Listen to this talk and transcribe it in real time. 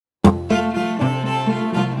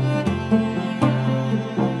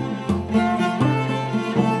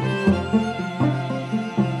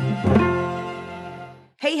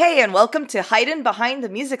Hey, and welcome to Hidden Behind the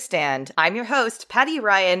Music Stand. I'm your host, Patty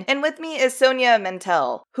Ryan, and with me is Sonia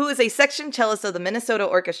Mentel, who is a section cellist of the Minnesota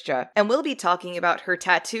Orchestra, and we'll be talking about her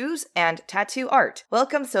tattoos and tattoo art.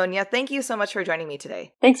 Welcome, Sonia. Thank you so much for joining me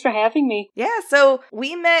today. Thanks for having me. Yeah, so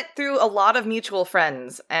we met through a lot of mutual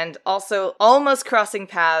friends, and also almost crossing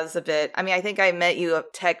paths a bit. I mean, I think I met you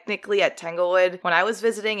technically at Tanglewood when I was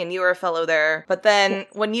visiting, and you were a fellow there. But then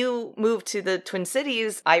when you moved to the Twin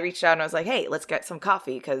Cities, I reached out and I was like, hey, let's get some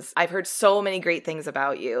coffee, because I've heard so many great things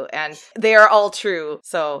about you, and they are all true,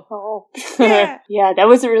 so... Yeah. Yeah, that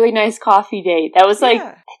was a really nice coffee date. That was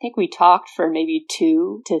I think we talked for maybe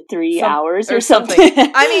 2 to 3 hours or something.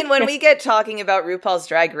 I mean, when we get talking about RuPaul's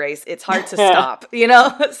Drag Race, it's hard to stop, you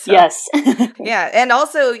know? So, yes. Yeah, and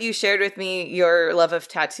also you shared with me your love of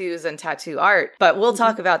tattoos and tattoo art, but we'll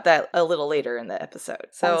talk about that a little later in the episode.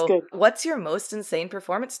 So, what's your most insane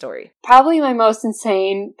performance story? Probably my most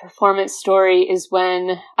insane performance story is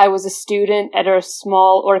when I was a student at a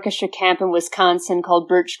small orchestra camp in Wisconsin called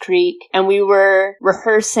Birch Creek, and we were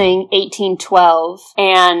rehearsing 1812,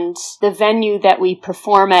 and the venue that we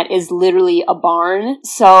perform at is literally a barn.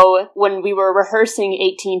 So when we were rehearsing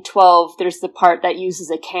 1812, there's the part that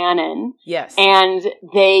uses a cannon. Yes. And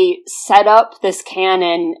they set up this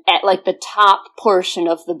cannon at like the top portion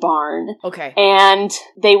of the barn. Okay. And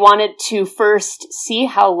they wanted to first see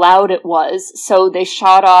how loud it was, so they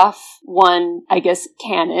shot off one, I guess,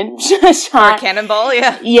 cannon. Or cannonball,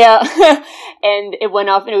 yeah. Yeah. And it went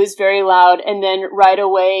off and it was very loud. And then right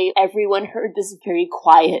away, everyone heard this very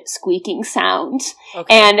quiet squeaking sound.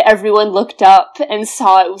 Okay. And everyone looked up and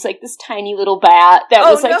saw it was like this tiny little bat that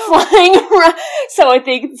was like flying around. So I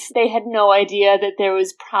think they had no idea that there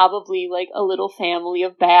was probably like a little family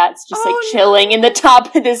of bats just chilling in the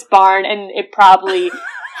top of this barn. And it probably...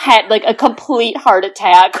 had like a complete heart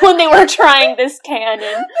attack when they were trying this cannon.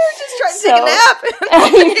 They were just trying to take a nap.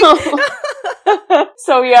 I know.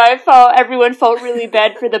 So yeah, everyone felt really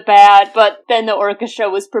bad for the bat, but then the orchestra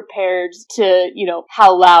was prepared to,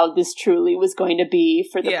 how loud this truly was going to be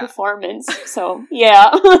for the performance. So yeah,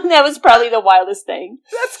 that was probably the wildest thing.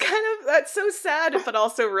 That's so sad, but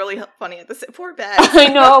also really funny at the same. Poor bat. I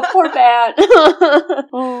know, poor bat.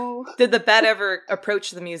 Oh. Did the bat ever approach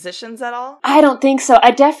the musicians at all? I don't think so. I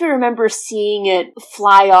definitely remember seeing it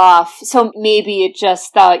fly off. So maybe it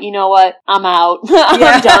just thought, you know what, I'm out.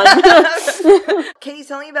 I'm done. Can you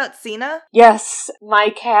tell me about Sina? Yes, my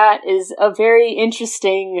cat is a very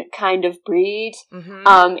interesting kind of breed.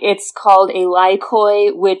 Mm-hmm. It's called a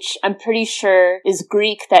Lycoi, which I'm pretty sure is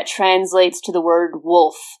Greek that translates to the word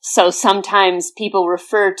wolf. So sometimes people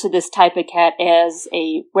refer to this type of cat as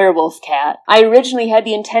a werewolf cat. I originally had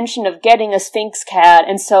the intention of getting a Sphynx cat,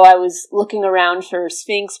 and so I was looking around for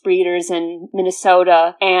Sphynx breeders in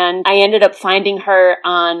Minnesota, and I ended up finding her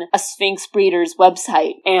on a Sphynx breeder's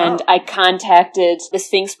website, and I contacted the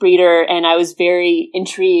Sphynx breeder, and I was very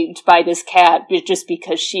intrigued by this cat just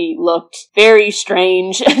because she looked very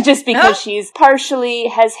strange, just because she's partially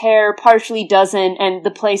has hair, partially doesn't, and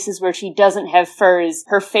the places where she doesn't have fur is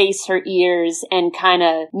her face, her ears, and kind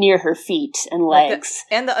of near her feet and legs.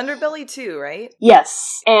 And the underbelly too, right?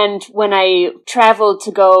 Yes. And when I traveled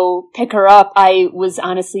to go pick her up, I was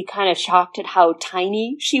honestly kind of shocked at how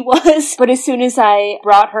tiny she was. But as soon as I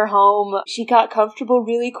brought her home, she got comfortable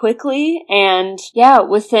really quickly. And yeah,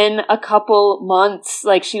 within a couple months,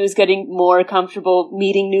 like she was getting more comfortable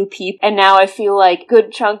meeting new people. And now I feel like a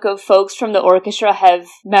good chunk of folks from the orchestra have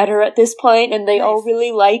met her at this point, and they all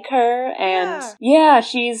really like her. And yeah,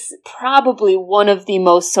 she's probably one of the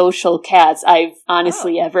most social cats I've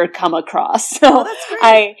honestly ever come across. So that's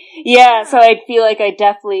great. So I feel like I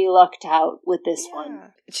definitely lucked out with this one.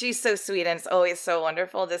 She's so sweet, and it's always so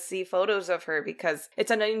wonderful to see photos of her because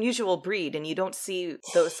it's an unusual breed and you don't see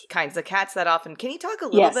those kinds of cats that often. Can you talk a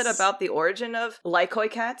little bit about the origin of Lycoi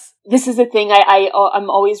cats? This is the thing. I'm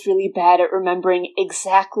always really bad at remembering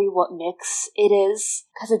exactly what mix it is,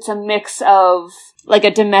 because it's a mix of like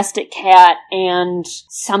a domestic cat and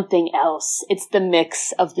something else. It's the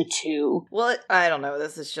mix of the two. Well, I don't know.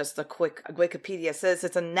 This is just a quick Wikipedia says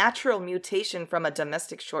it's a natural mutation from a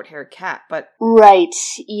domestic short-haired cat, but... Right,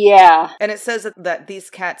 yeah. And it says that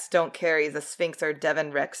these cats don't carry the Sphynx or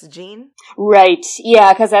Devon Rex gene? Right,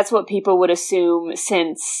 yeah, because that's what people would assume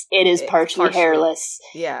since it's partially hairless.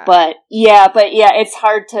 Yeah. But it's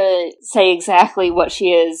hard to say exactly what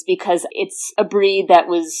she is because it's a breed that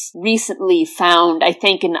was recently found, I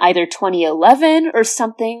think, in either 2011 or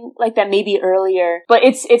something like that, maybe earlier. But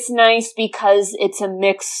it's nice because it's a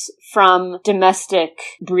mix from domestic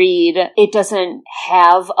breed. It doesn't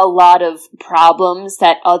have a lot of problems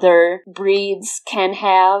that other breeds can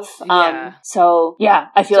have. I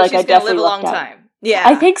feel like I definitely live a long time. Yeah.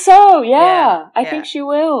 I think so, yeah. I think she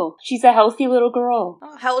will. She's a healthy little girl.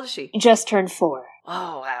 Oh, how old is she? Just turned 4.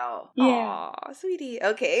 Oh, wow. Yeah. Aw, sweetie.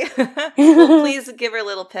 Okay. Well, please give her a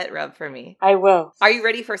little pet rub for me. I will. Are you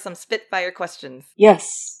ready for some Spitfire questions?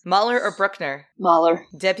 Yes. Mahler or Bruckner? Mahler.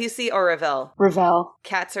 Debussy or Ravel? Ravel.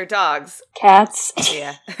 Cats or dogs? Cats.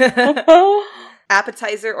 Yeah.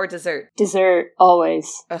 Appetizer or dessert? Dessert,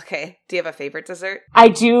 always. Okay. Do you have a favorite dessert? I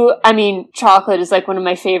do. I mean, chocolate is like one of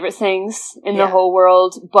my favorite things in the whole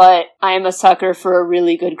world, but I am a sucker for a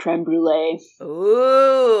really good creme brulee.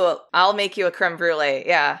 Ooh, I'll make you a creme brulee.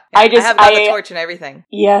 Yeah. I have got the torch and everything.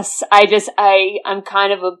 Yes, I'm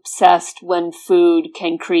kind of obsessed when food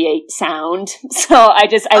can create sound. So I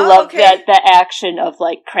love that the action of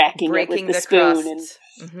like cracking breaking it with the spoon crust. And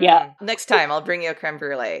Mm-hmm. Yeah. Next time I'll bring you a creme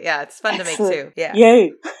brulee. Yeah, it's fun Excellent. to make too. Yeah.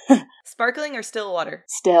 Yay. Sparkling or still water?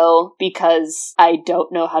 Still, because I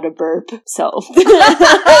don't know how to burp, so.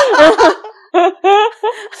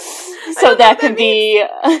 So that can be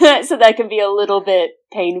a little bit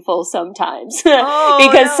painful sometimes.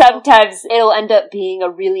 Because sometimes it'll end up being a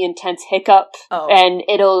really intense hiccup, and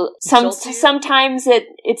sometimes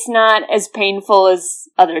it's not as painful as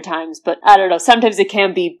other times, but I don't know, sometimes it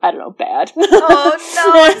can be, I don't know, bad. Oh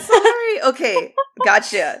no, I'm sorry. Okay,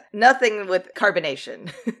 gotcha. Nothing with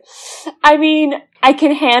carbonation. I mean, I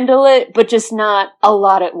can handle it, but just not a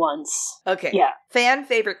lot at once. Okay. Yeah. Fan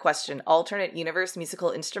favorite question. Alternate universe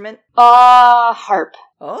musical instrument? Harp.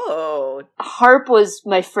 Oh. Harp was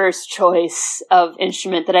my first choice of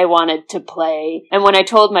instrument that I wanted to play. And when I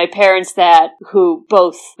told my parents that,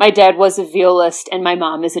 my dad was a violist and my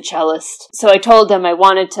mom is a cellist. So I told them I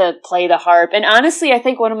wanted to play the harp. And honestly, I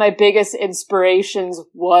think one of my biggest inspirations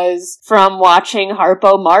was from watching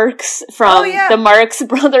Harpo Marx from the Marx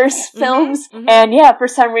Brothers films. Mm-hmm. And yeah, for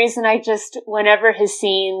some reason whenever his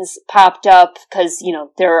scenes popped up, because,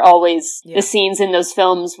 there are always the scenes in those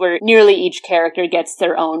films where nearly each character gets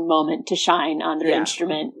their own moment to shine on their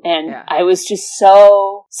instrument. And I was just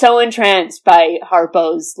so entranced by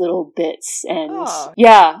Harpo's little bits. And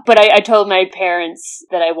but I told my parents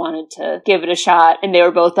that I wanted to give it a shot, and they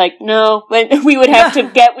were both like, no, we would have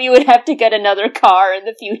to get another car in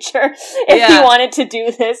the future if we wanted to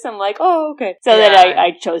do this. I'm like, oh, okay. So then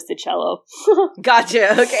I chose the cello.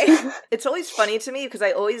 Gotcha. Okay. It's always funny to me because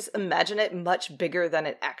I always imagine it much bigger than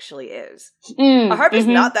it actually is. A harp is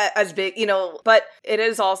not that as big, but it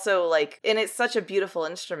is also like, and it's such a beautiful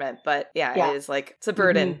instrument, but it is like, it's a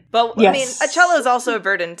burden. Mm-hmm. But I mean, a cello is also a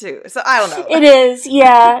burden too. So I don't know. It is.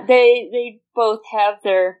 Yeah. They both have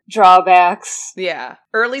their drawbacks. Yeah.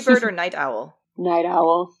 Early bird or night owl? Night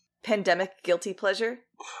owl. Pandemic guilty pleasure?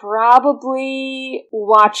 Probably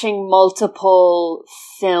watching multiple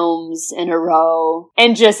films in a row.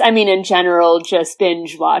 And in general, just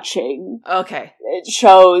binge watching. Okay.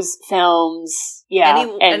 Shows, films. Yeah.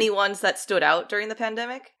 Any ones that stood out during the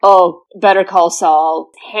pandemic? Oh, Better Call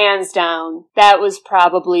Saul. Hands down. That was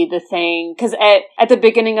probably the thing. Because at the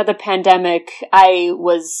beginning of the pandemic, I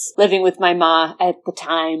was living with my ma at the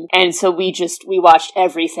time. And so we watched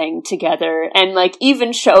everything together. And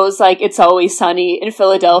even shows like It's Always Sunny in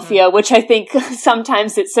Philadelphia, which I think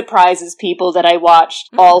sometimes it surprises people that I watched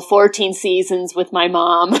all 14 seasons with my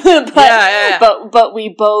mom. But we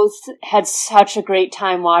both had such a great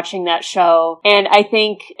time watching that show. And I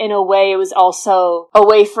think in a way it was also a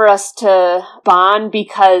way for us to bond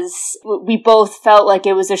because we both felt like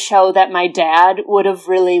it was a show that my dad would have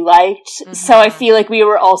really liked. Mm-hmm. So I feel like we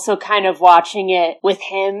were also kind of watching it with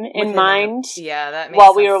him in mind. That makes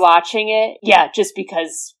while sense. We were watching it. Yeah, just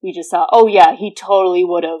because we just thought, oh yeah, he totally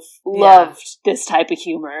would have loved this type of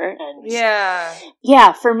humor. And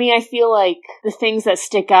yeah, for me, I feel like the things that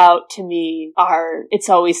stick out to me are It's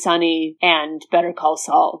Always Sunny and Better Call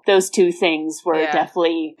Saul. Those two things were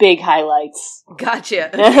definitely big highlights.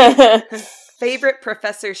 Gotcha. Favorite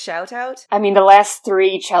professor shout out? The last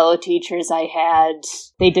 3 cello teachers I had,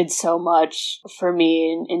 they did so much for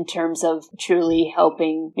me in terms of truly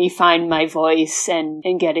helping me find my voice and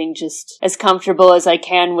getting just as comfortable as I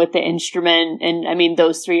can with the instrument. And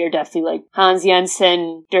those 3 are definitely like Hans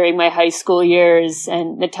Jensen during my high school years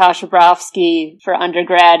and Natasha Brofsky for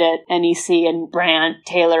undergrad at NEC and Brant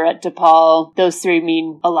Taylor at DePaul. Those 3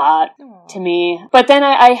 mean a lot to me. But then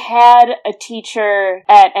I had a teacher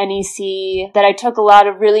at NEC that I took a lot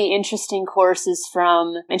of really interesting courses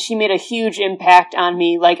from, and she made a huge impact on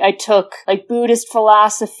me. I took Buddhist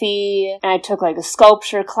philosophy, and I took a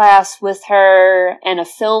sculpture class with her and a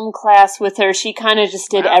film class with her. She kind of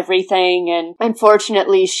just did everything, and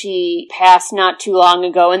unfortunately she passed not too long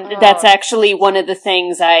ago, and that's actually one of the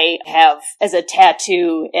things I have as a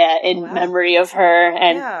tattoo in memory of her,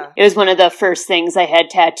 and it was one of the first things I had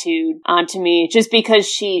tattooed on onto me just because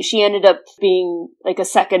she ended up being like a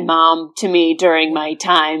second mom to me during my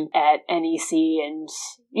time at NEC. And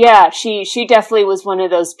yeah, she definitely was one of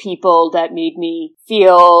those people that made me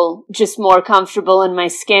feel just more comfortable in my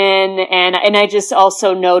skin. And I just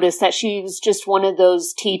also noticed that she was just one of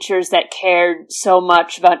those teachers that cared so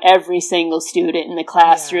much about every single student in the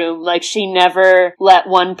classroom. Yeah. Like, she never let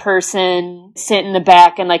one person sit in the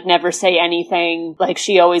back and like never say anything. Like,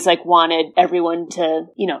 she always like wanted everyone to,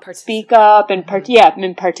 speak up and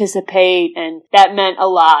participate. And that meant a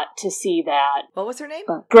lot to see that. What was her name?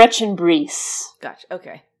 Gretchen Brees. Gotcha.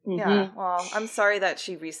 Okay. Mm-hmm. Yeah, well, I'm sorry that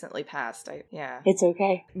she recently passed. It's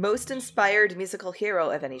okay. Most inspired musical hero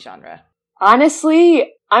of any genre?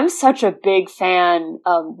 Honestly, I'm such a big fan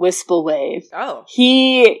of Whistlewave. Oh.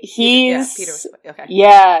 He's... Peter Whistlewave, okay.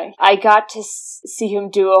 Yeah, I got to see him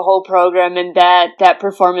do a whole program, and that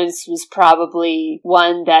performance was probably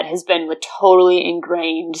one that has been totally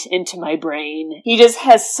ingrained into my brain. He just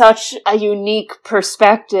has such a unique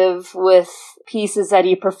perspective with pieces that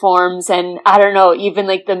he performs, and I don't know, even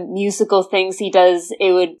like the musical things he does,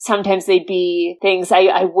 sometimes they'd be things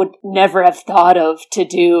I would never have thought of to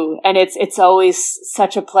do, and it's always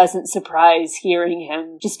such a pleasant surprise hearing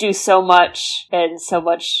him just do so much, and so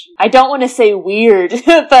much, I don't want to say weird,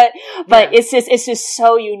 but it's just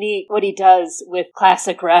so unique what he does with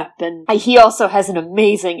classic rap. And he also has an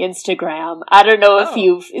amazing Instagram. I don't know if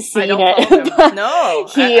you've seen it. No.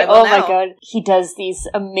 My God, he does these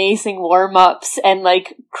amazing warm-ups and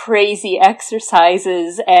like crazy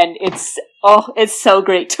exercises, and it's so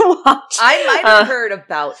great to watch. I might have heard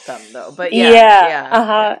about them though, but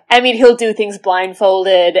yeah. I mean, he'll do things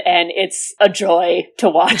blindfolded, and it's a joy to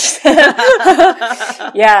watch them.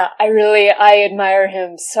 Yeah, I admire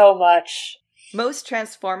him so much. Most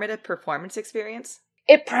transformative performance experience?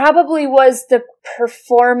 It probably was the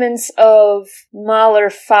performance of Mahler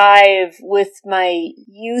 5 with my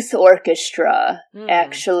youth orchestra,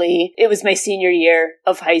 actually. It was my senior year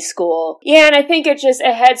of high school. Yeah, and I think it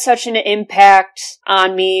had such an impact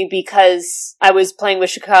on me because I was playing with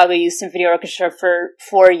Chicago Youth Symphony Orchestra for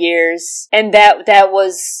 4 years, and that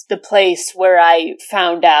was the place where I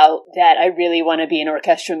found out that I really want to be an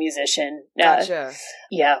orchestral musician. Gotcha.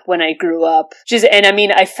 Yeah, when I grew up.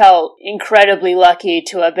 I felt incredibly lucky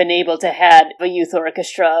to have been able to have a youth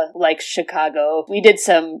orchestra like Chicago. We did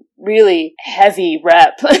some really heavy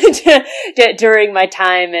rep during my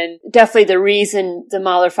time, and definitely the reason the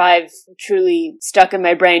Mahler 5 truly stuck in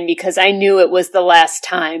my brain, because I knew it was the last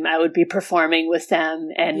time I would be performing with them,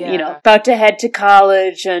 and, about to head to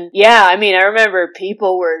college, and I remember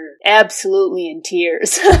people were absolutely in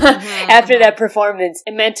tears after that performance.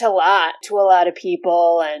 It meant a lot to a lot of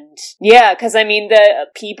people, and because the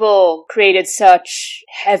people created such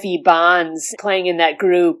heavy bonds playing in that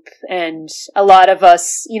group, and a lot of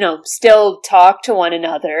us, still talk to one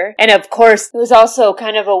another. And of course, it was also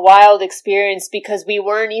kind of a wild experience because we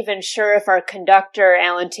weren't even sure if our conductor,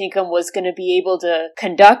 Alan Tinkham, was going to be able to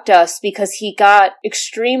conduct us because he got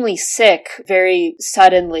extremely sick very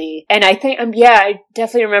suddenly. And I think, I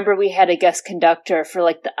definitely remember we had a guest conductor for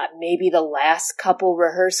like maybe the last couple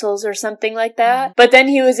rehearsals or something like that. But then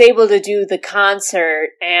he was able to do the concert,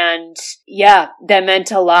 and that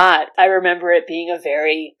meant a lot. I remember it being a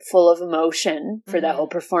very full of emotion for that whole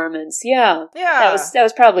performance. Yeah. That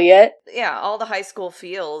was probably it. Yeah, all the high school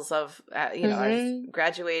feels of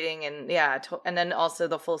graduating, and and then also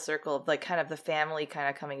the full circle of like kind of the family kind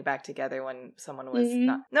of coming back together when someone was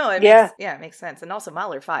not. No, it makes sense. And also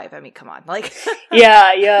Mahler 5. Come on, like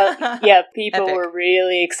people were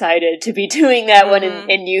really excited to be doing that one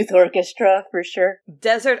in youth orchestra for sure.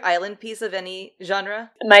 Desert island piece of any genre?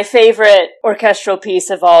 My favorite orchestral piece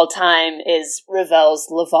of all time is Ravel's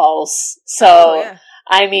La Valse. So,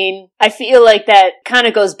 I feel like that kind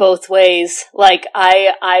of goes both ways. Like,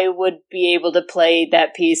 I would be able to play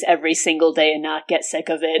that piece every single day and not get sick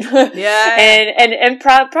of it. And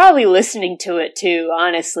probably listening to it too,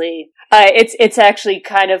 honestly. It's actually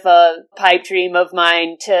kind of a pipe dream of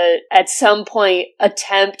mine to, at some point,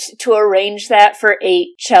 attempt to arrange that for 8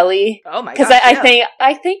 celli. Oh my god! Because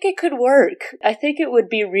I think it could work. I think it would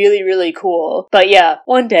be really, really cool. But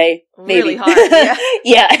one day, maybe. Really hard,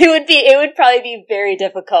 it would probably be very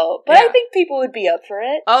difficult. But I think people would be up for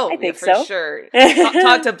it. Oh, I think for sure.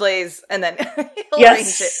 Talk to Blaze, and then he'll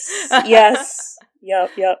arrange it. Yes.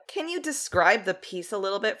 Yep. Can you describe the piece a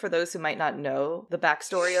little bit for those who might not know the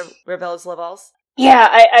backstory of Ravel's La Valse? Yeah,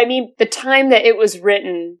 the time that it was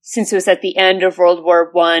written, since it was at the end of World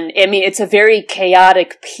War I, it's a very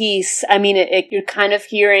chaotic piece. You're kind of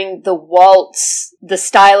hearing the waltz the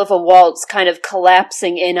style of a waltz kind of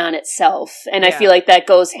collapsing in on itself. And I feel like that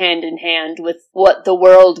goes hand in hand with what the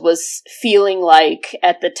world was feeling like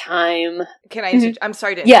at the time. Can I, I'm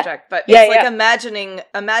sorry to interject, but it's like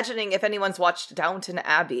imagining if anyone's watched Downton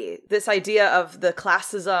Abbey, this idea of the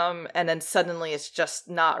classism, and then suddenly it's just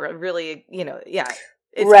not really,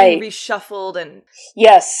 it's being reshuffled and...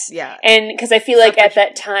 Yes. Yeah. And because I feel like at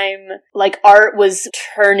that time, like, art was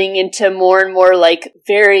turning into more and more, like,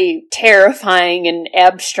 very terrifying and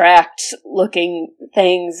abstract looking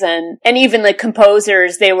things. And even the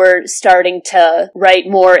composers, they were starting to write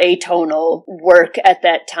more atonal work at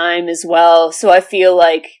that time as well. So I feel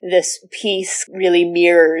like this piece really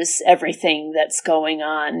mirrors everything that's going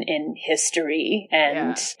on in history.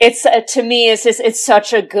 And it's, to me, it's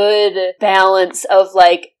such a good balance of,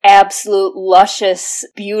 like, absolute luscious,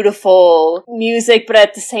 beautiful music, but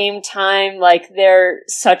at the same time, like, they're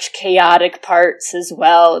such chaotic parts as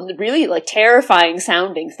well, and really, like, terrifying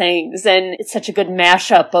sounding things, and it's such a good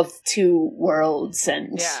mashup of two worlds.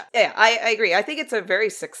 And I agree. I think it's a very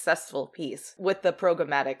successful piece with the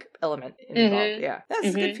programmatic element involved. That's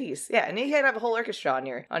a good piece. And you can have a whole orchestra on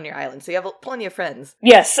your island, so you have plenty of friends.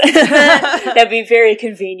 Yes. That'd be very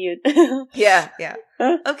convenient.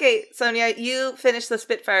 Okay, Sonia, you finished the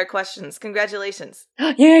Spitfire questions. Congratulations.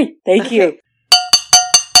 Yay! Thank you.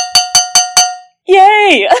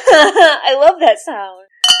 Yay! I love that sound.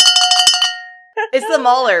 It's the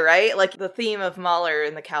Mahler, right? Like the theme of Mahler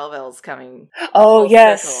and the cowbells coming. Oh,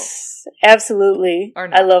 yes. Absolutely.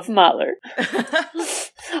 I love Mahler.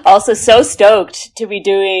 Also, so stoked to be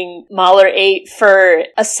doing Mahler 8 for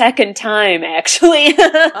a second time, actually.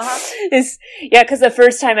 Because the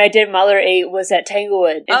first time I did Mahler 8 was at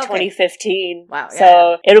Tanglewood in 2015. Wow.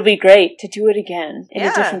 So it'll be great to do it again in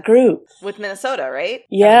a different group. With Minnesota, right?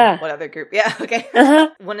 Yeah. What other group? Yeah, okay.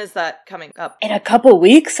 When is that coming up? In a couple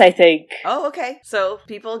weeks, I think. Oh, okay. So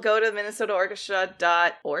people go to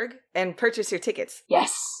minnesotaorchestra.org and purchase your tickets.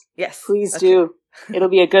 Yes. Yes. Please do. It'll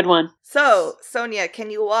be a good one. So, Sonia,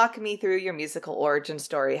 can you walk me through your musical origin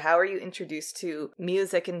story? How are you introduced to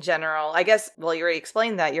music in general? I guess, well, you already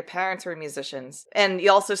explained that your parents were musicians, and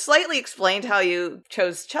you also slightly explained how you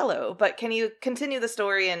chose cello, but can you continue the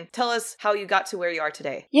story and tell us how you got to where you are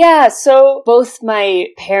today? Yeah, so both my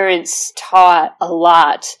parents taught a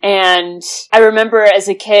lot, and I remember as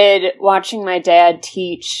a kid watching my dad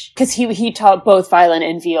teach, because he taught both violin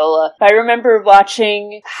and viola, but I remember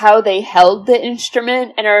watching how they held the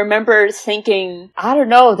instrument, and I remember thinking, I don't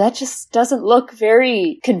know, that just doesn't look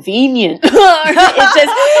very convenient.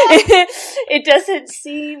 It doesn't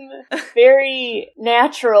seem very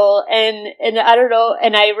natural, and I don't know,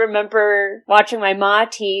 and I remember watching my ma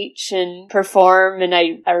teach and perform, and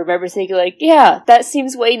I remember thinking, like, yeah, that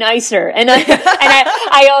seems way nicer. And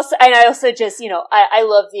I also just, I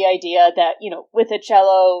love the idea that, with a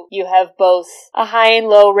cello, you have both a high and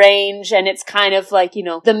low range, and it's kind of like,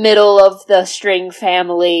 the middle of the string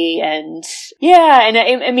family, and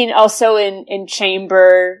I mean, also in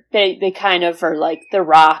chamber, they kind of are like the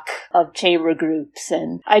rock of chamber groups,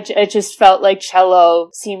 and I just felt like cello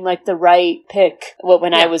seemed like the right pick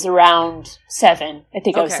when I was around 7. I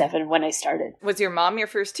think I was 7 when I started. Was your mom your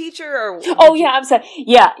first teacher, or? I'm sorry.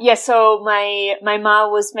 Yeah. So my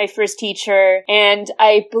mom was my first teacher, and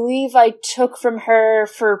I believe I took from her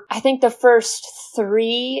for, I think, the first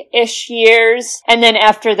 3-ish years, and then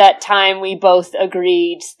after that time, we both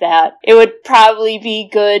agreed that it would probably be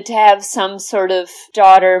good to have some sort of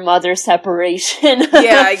daughter-mother separation.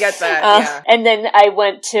 Yeah, I get that, And then I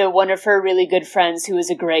went to one of her really good friends who was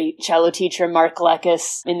a great cello teacher, Mark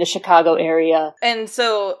Leckis, in the Chicago area. And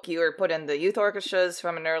so you were put in the youth orchestras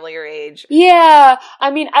from an earlier age? Yeah.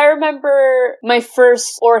 I mean, I remember my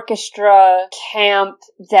first orchestra camp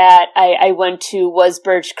that I went to was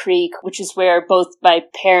Birch Creek, which is where both my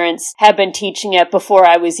parents had been teaching at before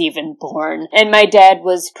I was even born. And my dad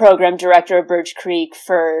was program director of Birch Creek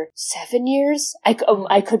for 7 years.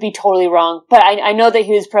 I could be totally wrong, but I know that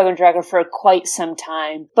he was program director for quite some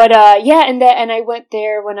time. But and I went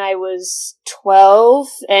there when I was 12,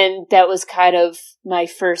 and that was kind of my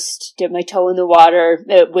first dip my toe in the water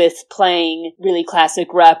with playing really classic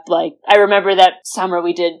rep. Like, I remember that summer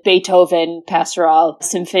we did Beethoven Pastoral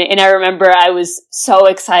Symphony, and I remember I was so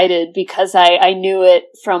excited because I knew it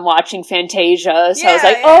from watching Fantasia. So I was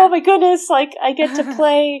like, oh my goodness, like, like I get to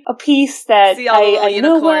play a piece that See all the I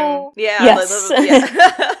know unicorn. well. Yeah. Yes.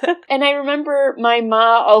 Yeah. And I remember my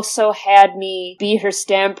ma also had me be her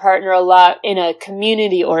stand partner a lot in a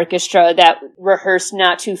community orchestra that rehearsed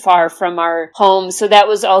not too far from our home. So that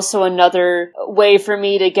was also another way for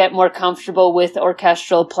me to get more comfortable with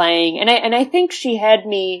orchestral playing. And I think she had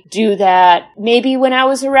me do that maybe when I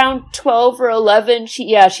was around 12 or 11.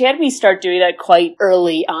 She had me start doing that quite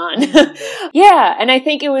early on. Yeah. And I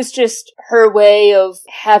think it was just her way of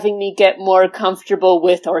having me get more comfortable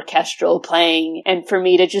with orchestral playing and for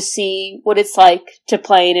me to just see what it's like to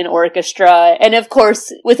play in an orchestra. And of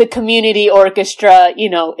course, with a community orchestra,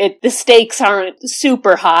 the stakes aren't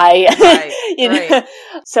super high. Right, Right.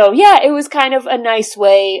 So yeah, it was kind of a nice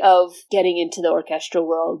way of getting into the orchestral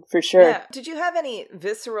world for sure. Yeah. Did you have any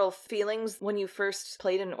visceral feelings when you first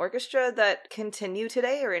played in an orchestra that continue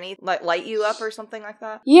today, or any light you up or something like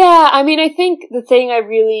that? Yeah, I mean, I think the thing I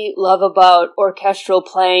really love about orchestral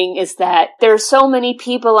playing is that there are so many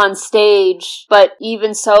people on stage, but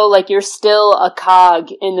even so, like, you're still a cog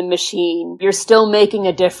in the machine. You're still making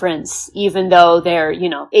a difference, even though they're,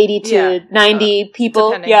 80 to 90 people.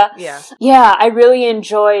 Depending. Yeah. Yeah, I really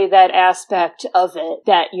enjoy that aspect of it,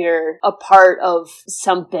 that you're a part of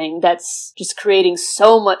something that's just creating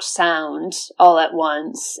so much sound all at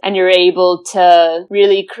once. And you're able to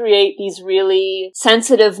really create these really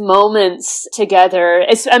sensitive moments together.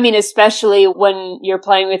 Especially when you're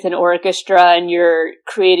playing with an orchestra and you're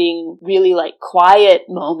creating really quiet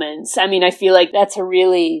moments. I feel like that's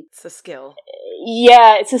it's a skill.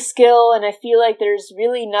 Yeah, it's a skill, and I feel like there's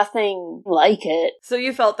really nothing like it. So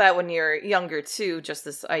you felt that when you're younger too, just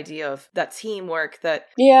this idea of that teamwork that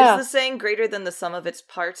is the saying greater than the sum of its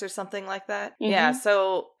parts or something like that? Mm-hmm. Yeah,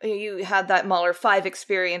 so you had that Mahler 5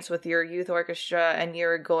 experience with your youth orchestra, and you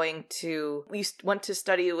went to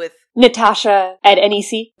study with Natasha at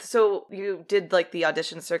NEC. So you did the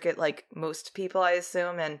audition circuit like most people, I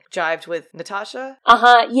assume, and jived with Natasha?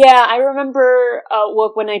 Yeah, I remember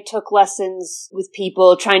when I took lessons with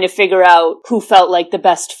people trying to figure out who felt like the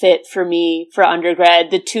best fit for me for undergrad.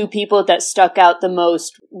 The two people that stuck out the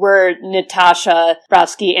most were Natasha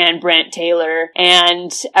Brofsky and Brant Taylor.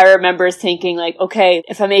 And I remember thinking okay,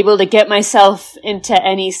 if I'm able to get myself into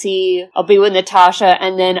NEC, I'll be with Natasha,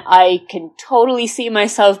 and then I can totally see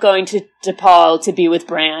myself going to DePaul to be with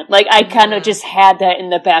Brant. I kind of just had that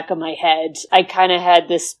in the back of my head. I kind of had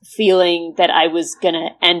this feeling that I was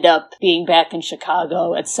gonna end up being back in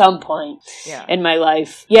Chicago at some point in my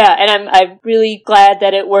life. Yeah, and I'm really glad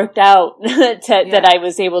that it worked out that I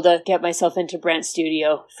was able to get myself into Brant's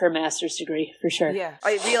studio for a master's degree, for sure. Yeah,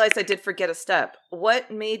 I realized I did forget a step.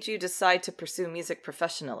 What made you decide to pursue music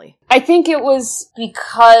professionally? I think it was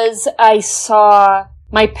because I saw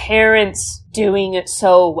my parents doing it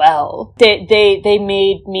so well. They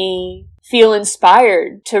made me feel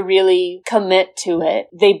inspired to really commit to it.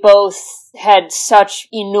 They both had such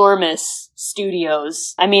enormous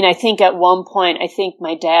studios. I think at one point,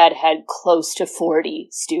 my dad had close to 40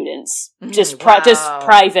 students. Just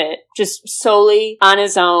private, just solely on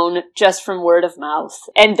his own, just from word of mouth.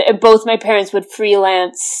 And both my parents would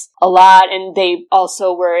freelance a lot, and they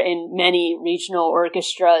also were in many regional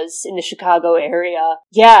orchestras in the Chicago area.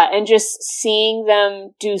 Yeah, and just seeing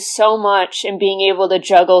them do so much and being able to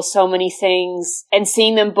juggle so many things, and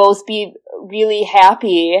seeing them both be really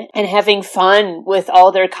happy and having fun with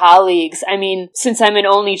all their colleagues. Since I'm an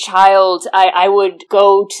only child, I would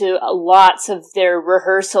go to lots of their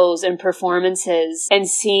rehearsals and performances, and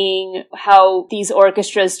seeing how these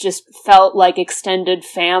orchestras just felt like extended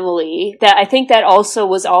family. That I think that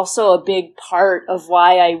was also a big part of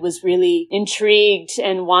why I was really intrigued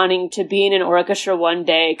and wanting to be in an orchestra one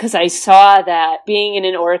day, because I saw that being in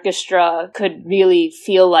an orchestra could really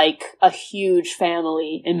feel like a huge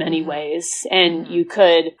family in many ways. And you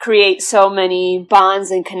could create so many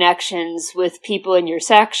bonds and connections with people in your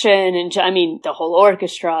section, and the whole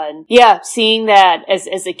orchestra. And yeah, seeing that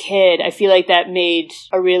as a kid, I feel like that made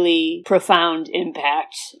a really profound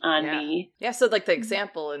impact on me. Yeah, so the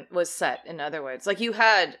example was set, in other words. You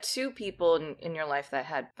had two people in your life that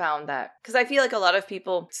had found that. Because I feel like a lot of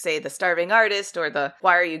people say the starving artist, or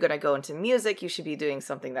why are you going to go into music? You should be doing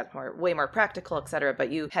something that's way more practical, etc.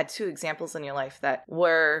 But you had two examples in your life that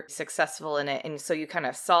were successful successful in it, and so you kind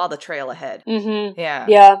of saw the trail ahead. Mm-hmm. Yeah.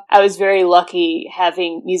 Yeah, I was very lucky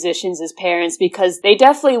having musicians as parents because they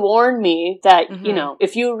definitely warned me that, you know,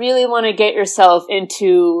 if you really want to get yourself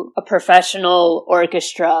into a professional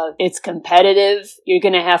orchestra, it's competitive. You're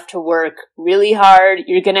going to have to work really hard.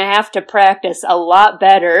 You're going to have to practice a lot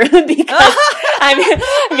better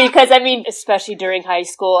because I mean, especially during high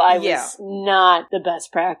school, I was not the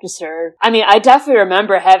best practicer. I mean, I definitely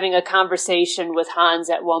remember having a conversation with Hans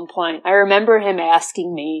at one point. I remember him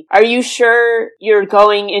asking me, "Are you sure you're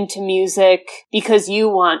going into music because you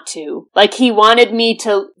want to?" Like, he wanted me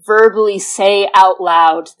to verbally say out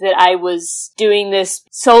loud that I was doing this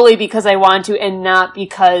solely because I want to and not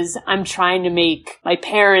because I'm trying to make my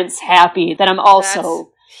parents happy, that I'm also...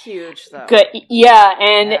 huge though. Good. Yeah.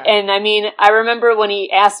 And I mean, I remember when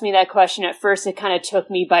he asked me that question at first, it kind of took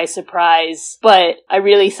me by surprise, but I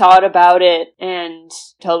really thought about it and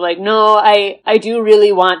told him, like, no, I do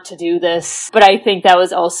really want to do this. But I think that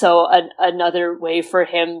was also another way for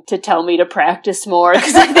him to tell me to practice more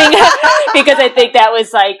because I think that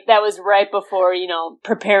was right before, you know,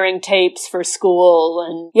 preparing tapes for school.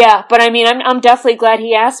 And yeah, but I mean, I'm definitely glad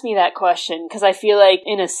he asked me that question because I feel like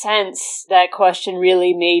in a sense that question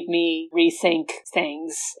really made me rethink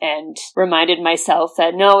things and reminded myself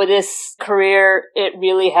that no, this career, it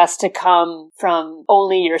really has to come from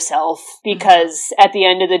only yourself because at the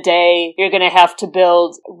end of the day, you're going to have to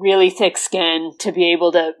build really thick skin to be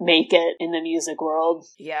able to make it in the music world.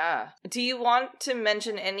 Yeah. Do you want to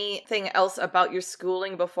mention anything else about your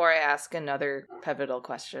schooling before I ask another pivotal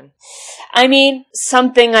question? I mean,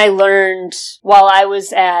 something I learned while I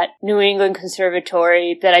was at New England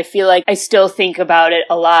Conservatory that I feel like I still think about it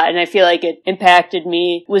a lot, and I feel like it impacted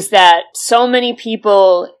me, was that so many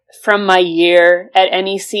people from my year at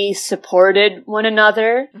NEC supported one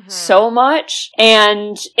another so much.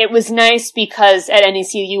 And it was nice because at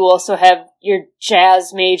NEC you also have your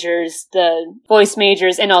jazz majors, the voice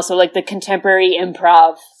majors, and also like the contemporary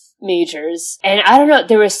improv majors. And I don't know,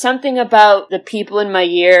 there was something about the people in my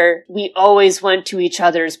year, we always went to each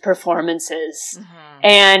other's performances.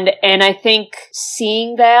 And I think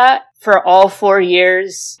seeing that for all 4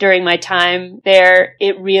 years during my time there,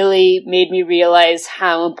 it really made me realize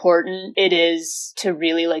how important it is to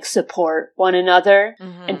really like support one another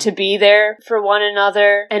and to be there for one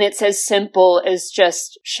another. And it's as simple as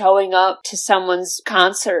just showing up to someone's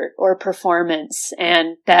concert or performance.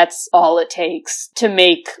 And that's all it takes to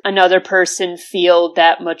make another person feel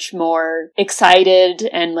that much more excited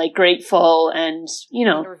and like grateful and, you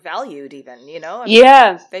know. Or valued even, you know? I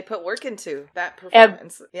mean, they put work into that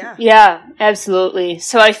performance. Yeah, absolutely.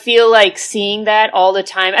 So I feel like seeing that all the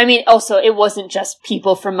time. I mean, also, it wasn't just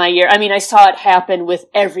people from my year. I mean, I saw it happen with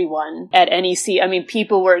everyone at NEC. I mean,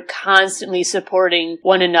 people were constantly supporting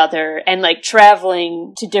one another and like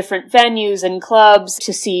traveling to different venues and clubs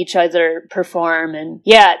to see each other perform. And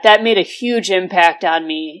yeah, that made a huge impact on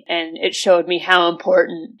me. And it showed me how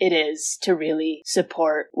important it is to really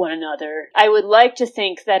support one another. I would like to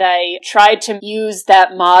think that I tried to use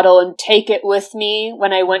that model and take it with me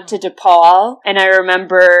when I went to DePaul, and I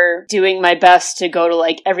remember doing my best to go to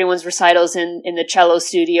like everyone's recitals in the cello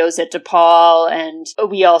studios at DePaul, and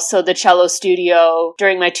we also, the cello studio,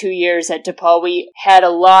 during my 2 years at DePaul, we had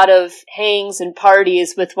a lot of hangs and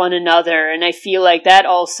parties with one another, and I feel like that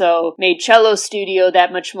also made cello studio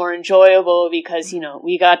that much more enjoyable because, you know,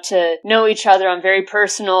 we got to know each other on very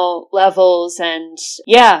personal levels, and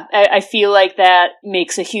yeah, I feel like that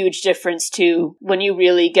makes a huge difference too when you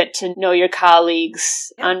really get to know your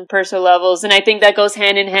colleagues on personal levels. And I think that goes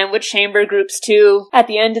hand in hand with chamber groups too. At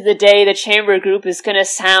the end of the day, the chamber group is going to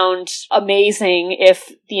sound amazing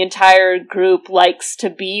if the entire group likes to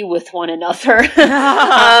be with one another.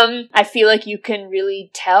 I feel like you can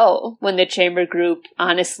really tell when the chamber group,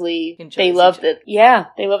 honestly, they love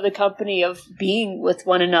the company of being with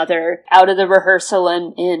one another out of the rehearsal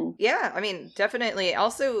and in. Yeah, I mean, definitely.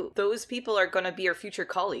 Also, those people are going to be your future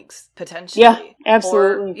colleagues, potentially. Yeah,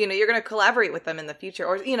 absolutely. Or, you know, you're going to collaborate with them in the future.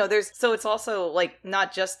 Or, you know, so it's also like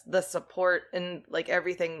not just the support and like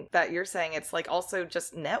everything that you're saying. It's like also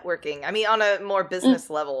just networking. I mean, on a more business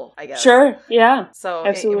level, I guess. Sure. Yeah. So,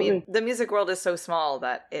 absolutely. I mean, the music world is so small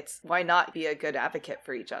that why not be a good advocate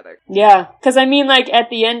for each other? Yeah. Because I mean, like at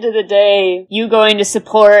the end of the day, you going to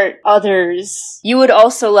support others, you would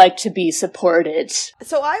also like to be supported.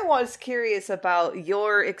 So I was curious about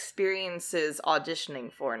your experiences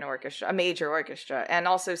auditioning for an orchestra, a major orchestra, and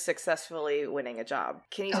also successfully winning a job.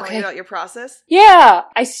 Can you tell me about your process? Yeah.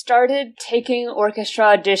 I started taking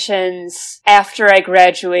orchestra auditions after I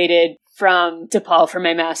graduated from DePaul for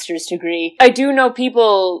my master's degree. I do know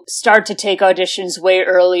people start to take auditions way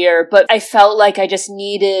earlier, but I felt like I just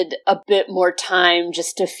needed a bit more time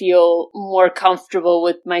just to feel more comfortable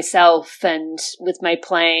with myself and with my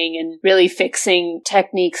playing and really fixing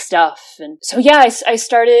technique stuff. And so yeah, I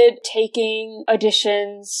started taking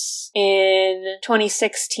auditions in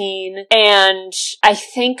 2016, and I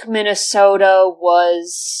think Minnesota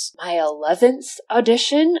was my 11th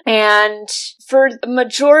audition. And for the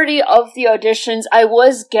majority of the auditions, I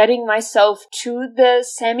was getting myself to the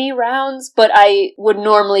semi rounds, but I would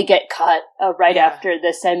normally get cut right after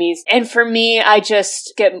the semis. And for me, I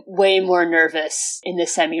just get way more nervous in the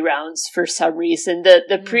semi rounds for some reason.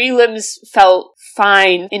 The prelims felt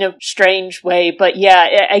fine in a strange way, but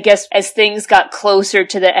yeah, I guess as things got closer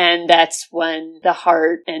to the end, that's when the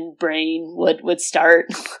heart and brain would start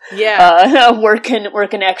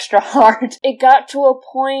working extra hard. It got to a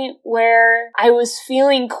point where I was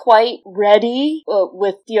feeling quite ready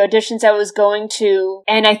with the auditions I was going to,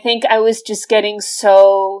 and I think I was just getting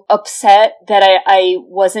so upset that I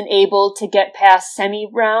wasn't able to get past semi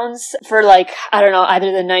rounds for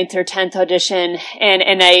either the 9th or 10th audition,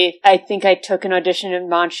 and I think I took an audition in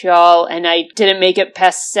Montreal and I didn't make it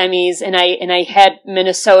past semis, and I had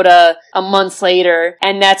Minnesota a month later,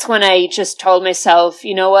 and that's when I just told myself,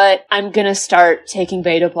 you know what, I'm gonna start taking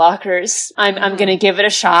beta blockers. I'm gonna give it a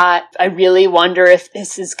shot. I really wonder if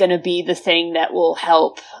this is gonna be the thing that will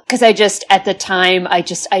help. Because at the time, I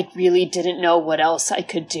really didn't know what else I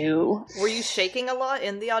could do. Were you shaking a lot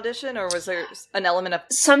in the audition, or was there an element of...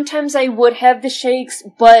 Sometimes I would have the shakes,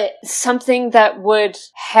 but something that would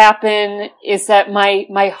happen is that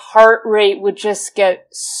my heart rate would just get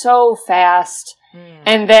so fast.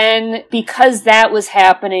 And then, because that was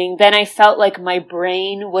happening, then I felt like my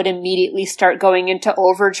brain would immediately start going into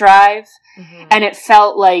overdrive. And it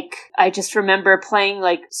felt like, I just remember playing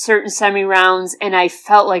certain semi-rounds, and I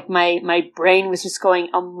felt like my brain was just going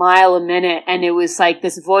a mile a minute, and it was like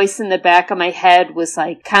this voice in the back of my head was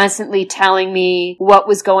constantly telling me what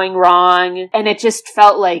was going wrong, and it just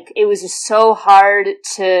felt like it was just so hard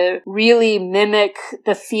to really mimic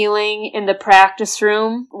the feeling in the practice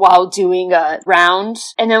room while doing a round.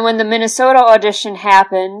 And then when the Minnesota audition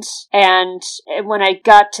happened, and when I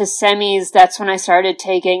got to semis, that's when I started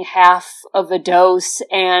taking half of a dose,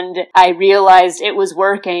 and I realized it was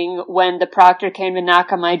working when the proctor came to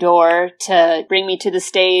knock on my door to bring me to the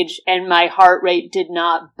stage, and my heart rate did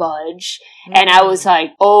not budge. And I was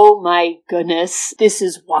like, oh my goodness, this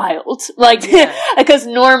is wild. Because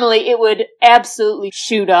normally it would absolutely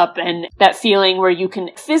shoot up, and that feeling where you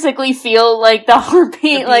can physically feel the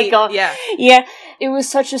heartbeat, yeah. It was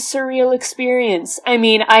such a surreal experience. I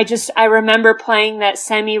mean, I remember playing that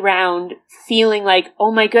semi round feeling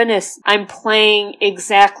oh my goodness, I'm playing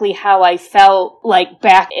exactly how I felt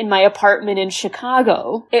back in my apartment in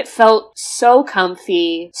Chicago. It felt so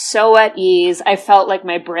comfy, so at ease. I felt like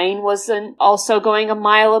my brain wasn't also going a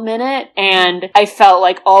mile a minute, and I felt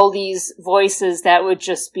like all these voices that would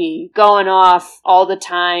just be going off all the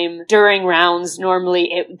time during rounds,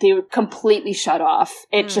 normally they would completely shut off.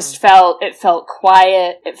 It felt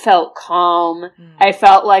quiet. It felt calm. I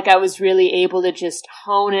felt like I was really able to just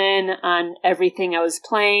hone in on everything I was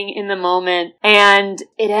playing in the moment, and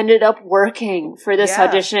it ended up working for this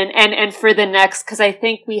audition and for the next, because I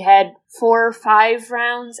think we had 4 or 5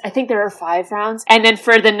 rounds. I think there were 5 rounds. And then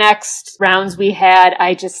for the next rounds we had,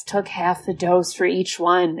 I just took half the dose for each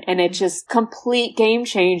one. And it just complete game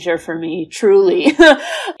changer for me, truly.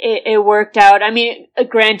 It worked out. I mean,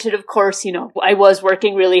 granted, of course, I was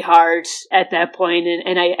working really hard at that point,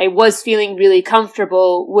 and I was feeling really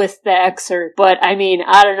comfortable with the excerpt. But I mean,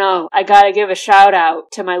 I don't know. I gotta give a shout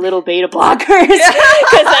out to my little beta blockers.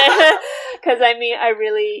 Because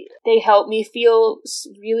they helped me feel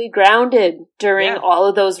really grounded during all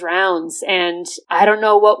of those rounds. And I don't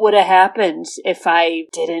know what would have happened if I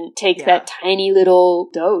didn't take that tiny little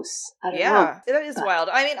dose. I don't know. That is wild.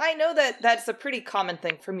 I mean, I know that that's a pretty common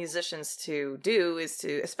thing for musicians to do, is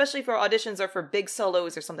to, especially for auditions or for big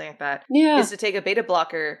solos or something like that, is to take a beta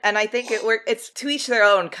blocker. And I think it's to each their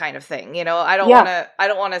own kind of thing. I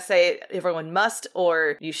don't want to say everyone must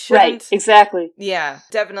or you shouldn't. Right, exactly. Yeah,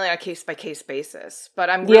 definitely on a case-by-case basis. But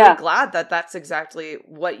I'm really glad that that's exactly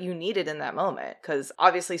what you needed in that moment, because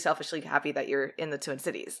obviously selfishly happy that you're in the Twin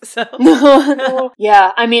Cities. So no.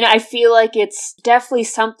 Yeah, I mean, I feel like it's definitely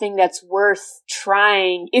something that's worth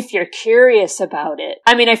trying if you're curious about it.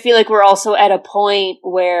 I mean, I feel like we're also at a point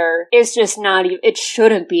where it's just it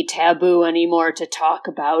shouldn't be taboo anymore to talk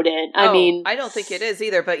about it. I mean, I don't think it is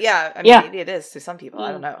either, but maybe it is to some people.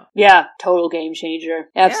 I don't know. Yeah, total game changer.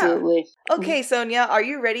 Absolutely. Yeah. Okay, Sonia, are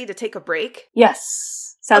you ready to take a break?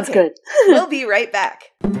 Yes. Sounds good. We'll be right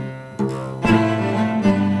back.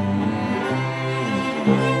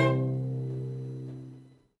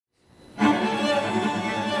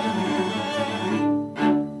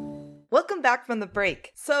 Welcome back from the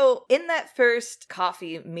break. So, in that first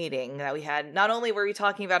coffee meeting that we had, not only were we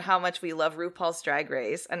talking about how much we love RuPaul's Drag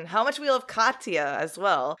Race and how much we love Katya as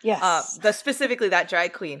well. Yes. Specifically that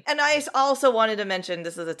drag queen. And I also wanted to mention,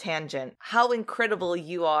 this is a tangent, how incredible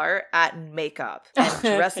you are at makeup and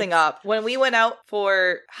dressing up. When we went out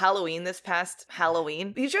for Halloween this past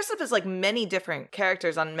Halloween, you dressed up as like many different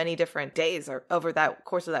characters on many different days or over that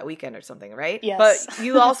course of that weekend or something, right? Yes. But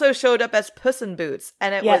you also showed up as Puss in Boots,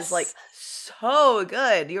 and it was like so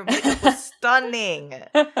good. Your makeup was stunning.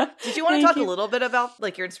 Did you want to talk a little bit about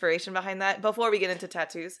like your inspiration behind that before we get into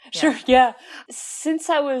tattoos? Sure, yeah. Since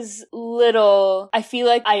I was little, I feel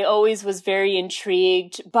like I always was very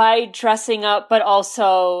intrigued by dressing up, but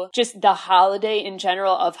also just the holiday in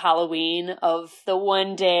general of Halloween, of the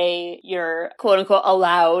one day you're quote unquote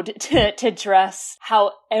allowed to dress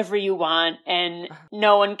however you want, and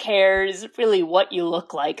no one cares really what you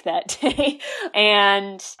look like that day.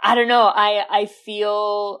 And I don't know, I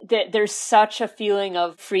feel that there's such a feeling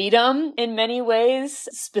of freedom in many ways,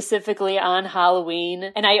 specifically on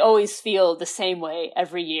Halloween. And I always feel the same way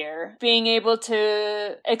every year. Being able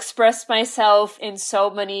to express myself in so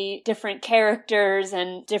many different characters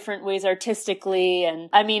and different ways artistically. And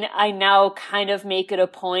I mean, I now kind of make it a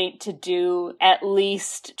point to do at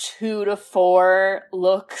least 2 to 4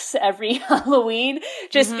 looks every Halloween,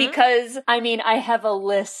 just because, I mean, I have a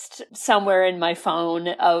list somewhere in my phone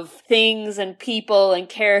of things and people and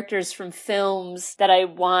characters from films that I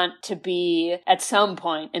want to be at some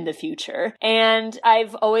point in the future. And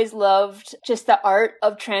I've always loved just the art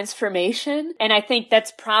of transformation. And I think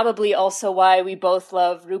that's probably also why we both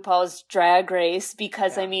love RuPaul's Drag Race,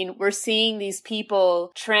 because I mean, we're seeing these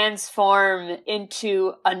people transform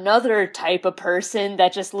into another type of person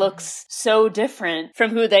that just looks so different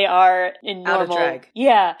from who they are in normal. Out of drag.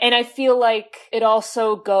 Yeah. And I feel like it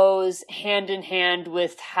also goes hand in hand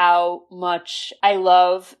with how much I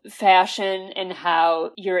love fashion and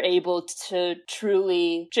how you're able to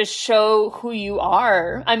truly just show who you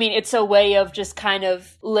are. I mean, it's a way of just kind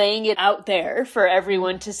of laying it out there for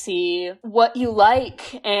everyone to see what you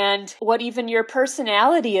like and what even your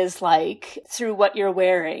personality is like through what you're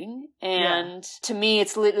wearing. And to me,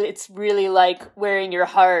 it's really like wearing your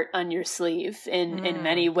heart on your sleeve in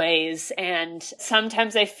many ways. And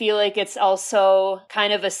sometimes I feel like it's also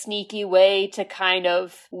kind of a sneaky way to kind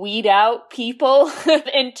of weed out people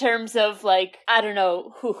in terms of like, I don't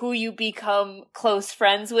know, who you become close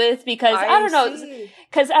friends with, because I don't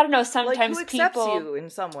know, sometimes like who accepts people you in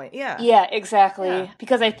some way. Yeah, exactly.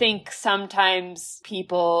 Because I think sometimes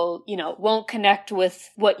people, won't connect with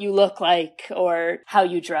what you look like or how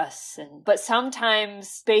you dress. But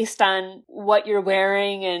sometimes based on what you're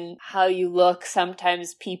wearing and how you look,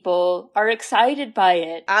 sometimes people are excited by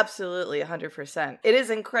it. Absolutely, 100%. It is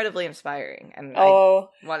incredibly inspiring. And I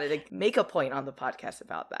wanted to make a point on the podcast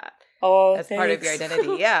about that. As part of your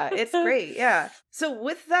identity. Yeah, it's great. Yeah. So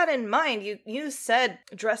with that in mind, you said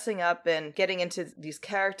dressing up and getting into these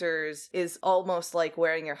characters is almost like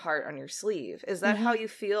wearing your heart on your sleeve. Is that how you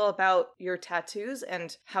feel about your tattoos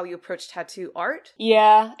and how you approach tattoo art?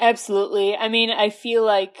 Yeah, absolutely. I mean, I feel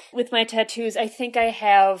like with my tattoos, I think I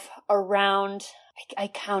have around... I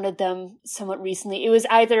counted them somewhat recently. It was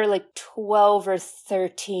either like 12 or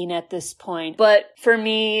 13 at this point. But for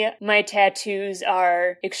me, my tattoos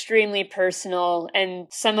are extremely personal, and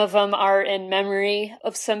some of them are in memory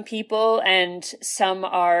of some people, and some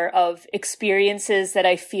are of experiences that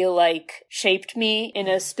I feel like shaped me in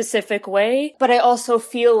a specific way. But I also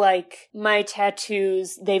feel like my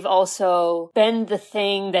tattoos, they've also been the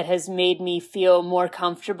thing that has made me feel more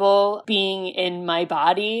comfortable being in my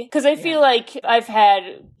body. Because I feel like I've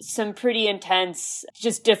had some pretty intense,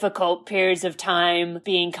 just difficult periods of time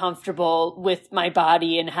being comfortable with my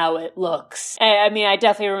body and how it looks. I mean, I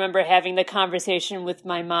definitely remember having the conversation with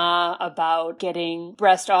my ma about getting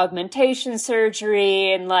breast augmentation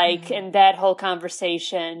surgery and and that whole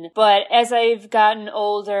conversation. But as I've gotten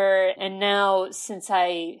older, and now since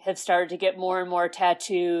I have started to get more and more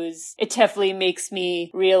tattoos, it definitely makes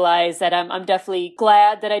me realize that I'm definitely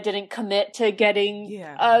glad that I didn't commit to getting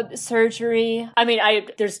surgery. I mean,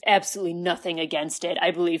 there's absolutely nothing against it.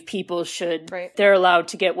 I believe people should, right. They're allowed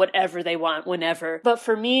to get whatever they want whenever. But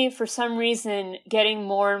for me, for some reason, getting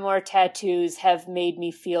more and more tattoos have made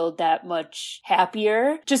me feel that much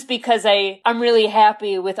happier. Just because I'm really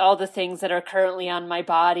happy with all the things that are currently on my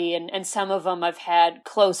body. And some of them I've had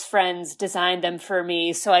close friends design them for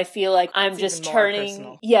me. So I feel like I'm just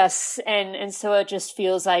turning. Yes. And so it just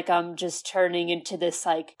feels like I'm just turning into this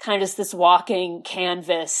like kind of this walking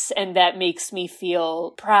canvas. And that makes me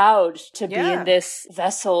feel proud to be in this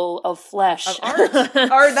vessel of flesh. Of art.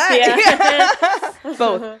 Or that. Yeah.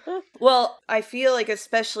 Both. Well, I feel like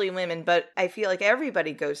especially women, but I feel like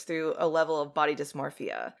everybody goes through a level of body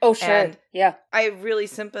dysmorphia. Oh, sure. And yeah. I really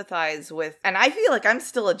sympathize with, and I feel like I'm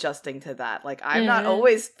still adjusting to that. Like, I'm not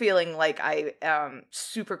always feeling like I am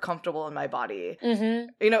super comfortable in my body,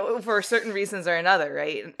 you know, for certain reasons or another,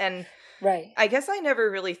 right? And right. I guess I never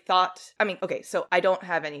really thought, I mean, okay, so I don't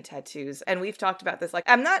have any tattoos, and we've talked about this. Like,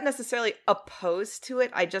 I'm not necessarily opposed to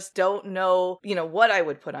it. I just don't know, you know, what I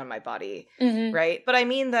would put on my body, right? But I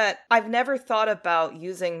mean that I've never thought about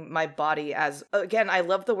using my body as, again, I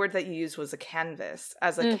love the word that you used was a canvas,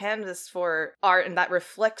 as a canvas for art, and that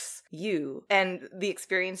reflects you and the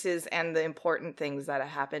experiences and the important things that have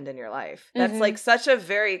happened in your life. That's like such a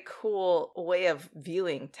very cool way of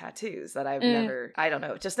viewing tattoos that I've never, I don't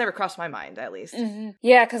know, it just never crossed my mind, at least.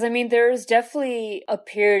 Yeah, because I mean, there was definitely a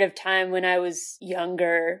period of time when I was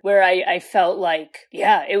younger where I felt like,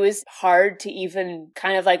 yeah, it was hard to even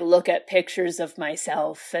kind of like look at pictures of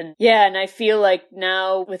myself. And yeah, and I feel like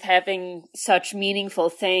now with having such meaningful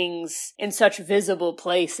things in such visible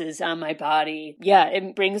places on my body, yeah,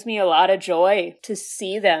 it brings me a lot of joy to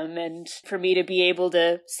see them and for me to be able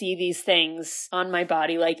to see these things on my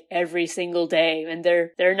body like every single day. And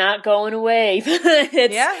they're not going away.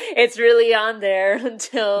 It's really on there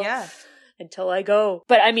until I go.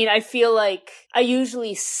 But I mean, I feel like I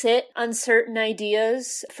usually sit on certain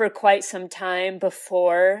ideas for quite some time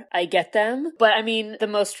before I get them. But I mean, the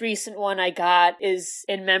most recent one I got is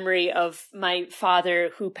in memory of my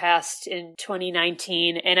father who passed in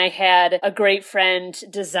 2019. And I had a great friend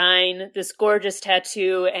design this gorgeous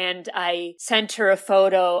tattoo. And I sent her a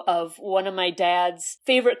photo of one of my dad's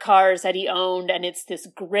favorite cars that he owned. And it's this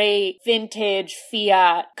gray vintage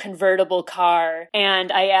Fiat convertible car. And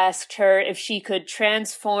I asked her if she could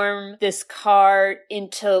transform this car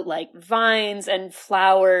into like vines and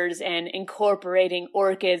flowers and incorporating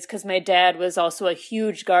orchids, because my dad was also a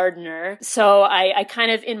huge gardener. So I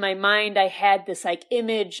kind of, in my mind, I had this like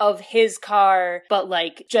image of his car, but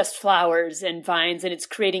like just flowers and vines, and it's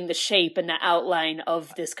creating the shape and the outline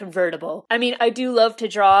of this convertible. I mean, I do love to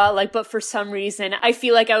draw, like, but for some reason, I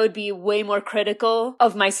feel like I would be way more critical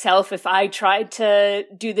of myself if I tried to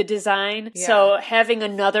do the design. Yeah. So having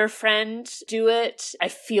another friend do it, I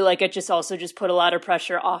feel like it just put a lot of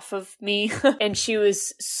pressure off of me. And she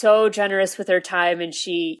was so generous with her time, and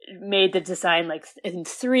she made the design like in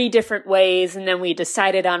 3 different ways, and then we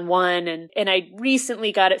decided on one, and I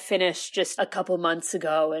recently got it finished just a couple months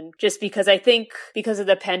ago. And just because I think because of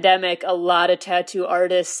the pandemic, a lot of tattoo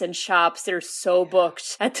artists and shops, they're so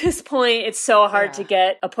booked at this point. It's so hard to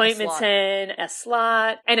get appointments in, a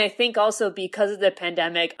slot. And I think also because of the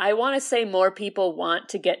pandemic, I want to say more people want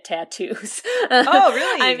to get tattoos. Oh,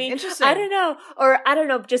 really? I mean, interesting. I don't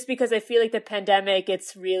know, just because I feel like the pandemic,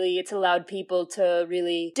 it's allowed people to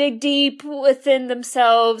really dig deep within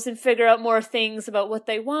themselves and figure out more things about what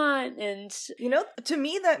they want. And, you know, to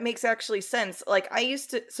me, that makes actually sense. Like,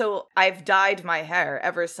 I've dyed my hair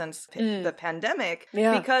ever since the pandemic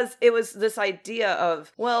because it was this idea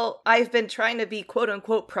of, well, I've been trying to be quote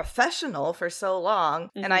unquote professional for so long,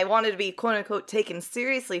 and I wanted to be quote unquote taken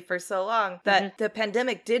seriously for so long that the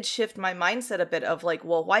pandemic did shift my mindset a bit of like,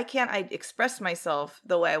 well, why can't I express myself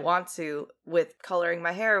the way I want to with coloring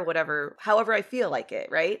my hair or whatever, however I feel like it,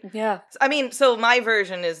 right? Yeah. I mean, so my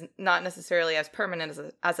version is not necessarily as permanent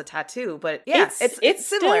as a tattoo, but yeah, it's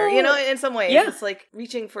similar, you know, in some ways. Yeah. It's like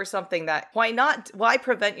reaching for something that, why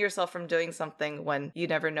prevent yourself from doing something when you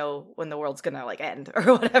never know when the world's gonna like end or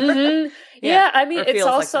whatever? Yeah, I mean, it's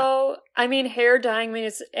also, I mean, hair dyeing, I mean,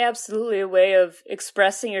 it's absolutely a way of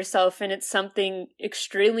expressing yourself, and it's something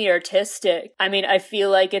extremely artistic. I mean, I feel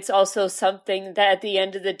like it's also something that at the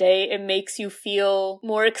end of the day, it makes you feel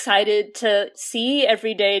more excited to see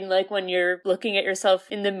every day. And like when you're looking at yourself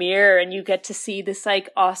in the mirror and you get to see this like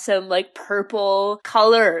awesome, like purple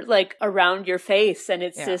color, like around your face. And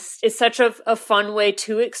it's it's such a fun way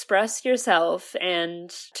to express yourself and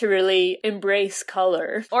to really embrace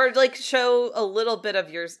color. Or like show a little bit of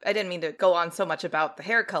yours. I didn't mean to go on so much about the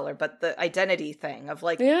hair color, but the identity thing of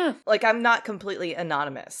like, like I'm not completely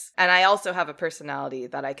anonymous. works. And I also have a personality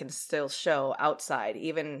that I can still show outside,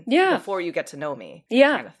 even before you get to know me.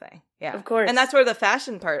 Yeah. Kind of thing. Yeah. Of course. And that's where the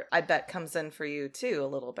fashion part, I bet, comes in for you too, a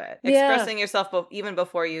little bit. Expressing yourself even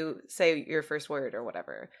before you say your first word or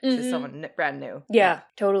whatever to someone brand new. Yeah,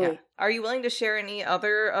 totally. Yeah. Are you willing to share any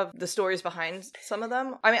other of the stories behind some of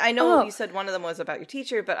them? I mean, I know you said one of them was about your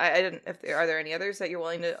teacher, but I didn't. Are there any others that you're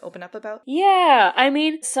willing to open up about? Yeah, I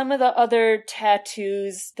mean, some of the other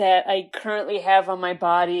tattoos that I currently have on my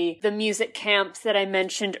body, the music camp that I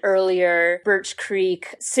mentioned earlier, Birch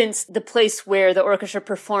Creek, since the place where the orchestra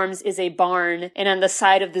performs is a barn, and on the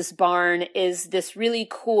side of this barn is this really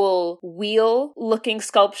cool wheel-looking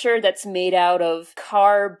sculpture that's made out of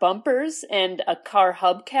car bumpers and a car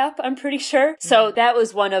hubcap, I'm pretty sure. So that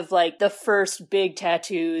was one of like the first big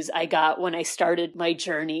tattoos I got when I started my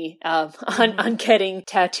journey on getting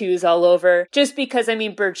tattoos all over. Just because, I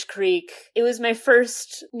mean, Birch Creek, it was my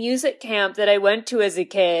first music camp that I went to as a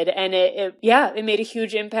kid, and it made a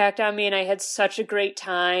huge impact on me, and I had such a great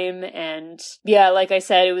time. And yeah, like I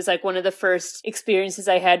said, it was like one of the first experiences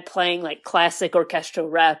I had playing like classic orchestral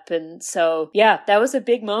rep. And so, yeah, that was a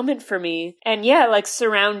big moment for me. And yeah, like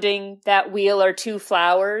surrounding that wheel are two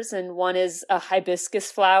flowers, and one is a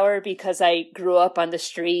hibiscus flower because I grew up on the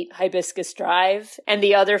street Hibiscus Drive. And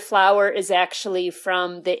the other flower is actually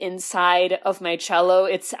from the inside of my cello.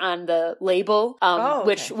 It's on the label,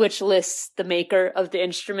 which lists the maker of the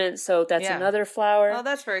instrument. So that's another flower. Oh,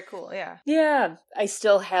 that's very cool. Yeah. Yeah. I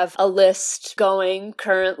still have a list going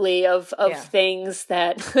currently of things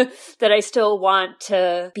that that I still want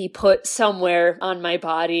to be put somewhere on my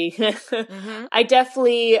body. I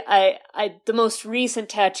definitely, the most recent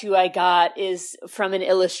tattoo I got is from an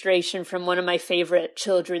illustration from one of my favorite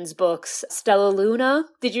children's books, Stella Luna.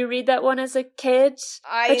 Did you read that one as a kid?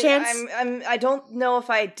 By chance? I don't know if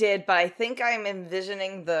I did, but I think I'm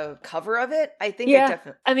envisioning the cover of it. I think I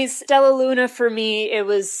definitely. I mean, Stella Luna for me,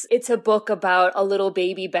 it's a book about a little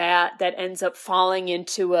baby bat that ends up falling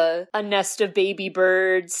into a nest of baby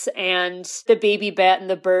birds, and the baby bat and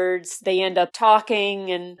the birds, they end up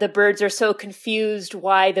talking, and the birds are so confused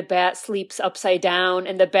why the bat sleeps upside down,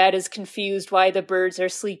 and the bat is confused why the birds are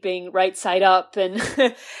sleeping right side up, and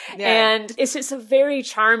and it's just a very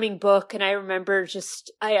charming book. And I remember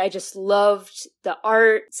I just loved the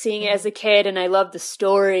art, seeing it as a kid, and I loved the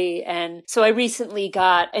story. And so I recently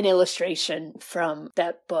got an illustration from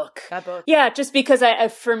that book. Yeah, just because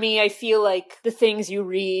for me, I feel like the things you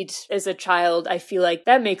read as a child, I feel like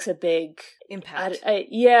that makes a big impact.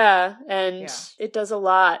 It does a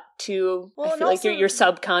lot to, I feel like your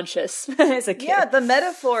subconscious as a kid. Yeah, the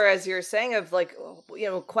metaphor, as you're saying, of like,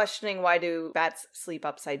 questioning why do bats sleep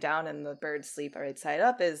upside down and the birds sleep right side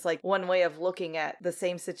up is like one way of looking at the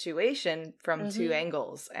same situation from two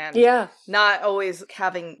angles, and not always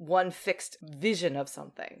having one fixed vision of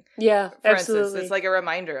something. Yeah, for absolutely. instance, it's like a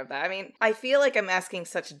reminder of that. I mean, I feel like I'm asking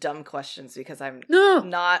such dumb questions because I'm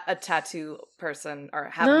not a tattoo person, or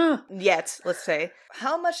haven't yet, let's say.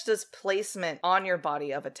 How much does placement on your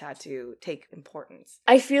body of a tattoo take importance?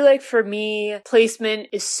 I feel like for me, placement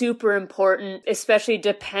is super important, especially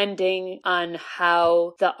depending on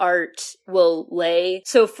how the art will lay.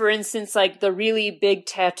 So for instance, like the really big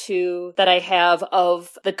tattoo that I have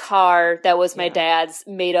of the car that was my dad's,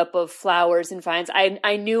 made up of flowers and vines,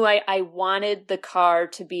 I knew I wanted the car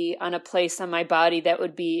to be on a place on my body that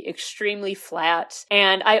would be extremely flat.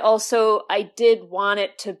 And I did want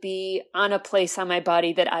it to be on a place on my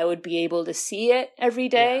body that I would be able to see it every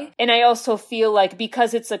day. Yeah. And I also feel like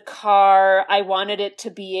because it's a car, I wanted it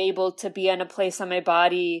to be able to be on a place on my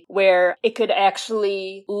body where it could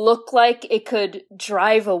actually look like it could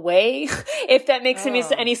drive away, if that makes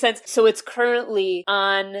any sense. So it's currently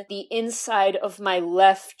on the inside of my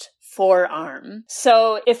left forearm.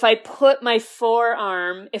 So if I put my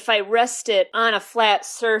forearm, if I rest it on a flat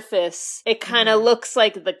surface, it kind of looks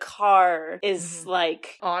like the car is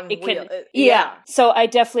like on it wheel. Yeah. So I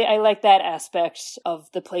like that aspect of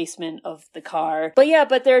the placement of the car.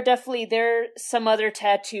 But there are some other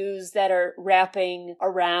tattoos that are wrapping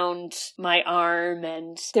around my arm,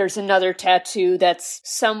 and there's another tattoo that's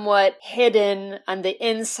somewhat hidden on the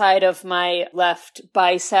inside of my left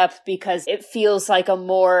bicep because it feels like a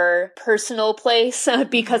more personal place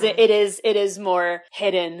because it is more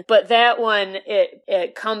hidden. But that one,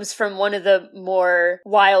 it comes from one of the more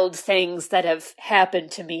wild things that have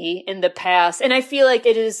happened to me in the past. And I feel like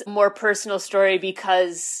it is a more personal story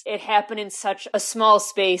because it happened in such a small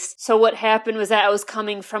space. So what happened was that I was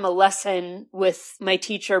coming from a lesson with my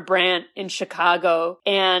teacher, Brant, in Chicago,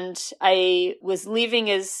 and I was leaving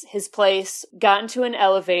his place, got into an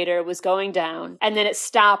elevator, was going down, and then it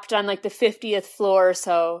stopped on like the 50th floor or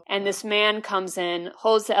so. And this man comes in,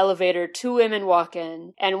 holds the elevator, 2 women walk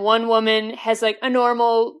in, and one woman has like a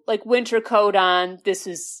normal like winter coat on. This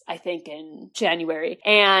is, I think, in January.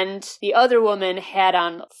 And the other woman had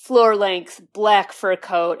on floor-length black fur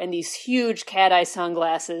coat and these huge cat-eye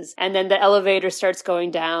sunglasses. And then the elevator starts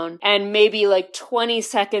going down. And maybe like 20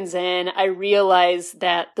 seconds in, I realize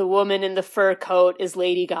that the woman in the fur coat is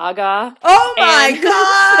Lady Gaga. Oh my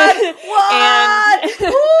God! What?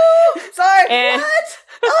 Ooh, sorry, what?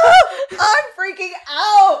 Oh, I'm freaking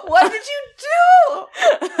out. What did you do?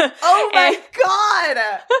 Oh my God.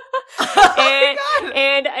 Oh my God.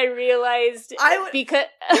 And I realized because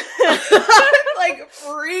I'm like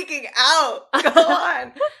freaking out. Go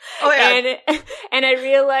on. Oh yeah. And I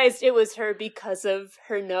realized it was her because of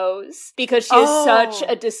her nose. Because she has such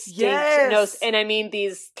a distinct nose. And I mean,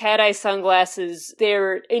 these cat-eye sunglasses,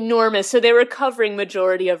 they're enormous. So they were covering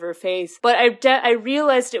majority of her face. But I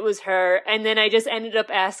realized it was her. And then I just ended up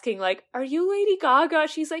asking, like, are you Lady Gaga?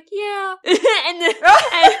 She's like, yeah. and then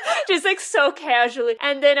and just like so casually.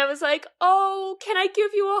 And then I was like, oh, can I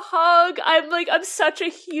give you a hug? I'm such a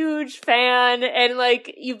huge fan. And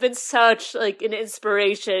like, you've been such like an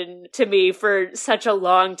inspiration to me for such a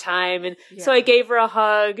long time. And so I gave her a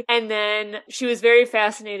hug. And then she was very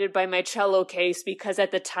fascinated by my cello case because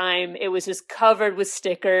at the time it was just covered with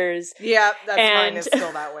stickers. Yeah, mine is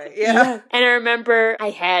still that way. Yeah. And I remember I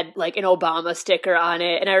had like an Obama sticker on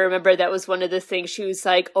it. And I remember that was one of the things she was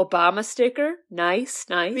like, Obama sticker? Nice.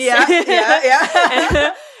 Yeah.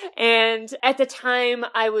 And at the time,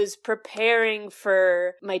 I was preparing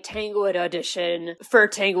for my Tanglewood audition for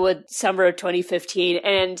Tanglewood summer of 2015,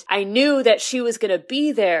 and I knew that she was going to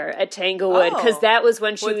be there at Tanglewood because that was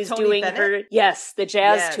when she was Tony doing Bennett? the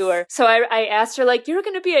jazz tour. So I asked her, like, you're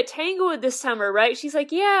going to be at Tanglewood this summer, right? She's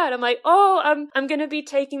like, yeah. And I'm like, oh, I'm going to be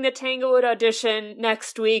taking the Tanglewood audition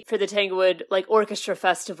next week for the Tanglewood, like, Orchestra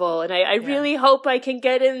Festival, and I really hope I can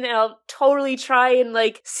get in, and I'll totally try and,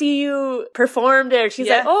 like, see you perform there. She's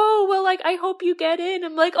like, oh, well, like, I hope you get in.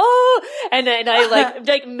 I'm like, oh, and then I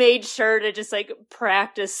like made sure to just like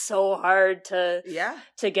practice so hard to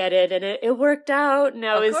get it, and it worked out, and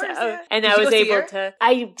I was able to.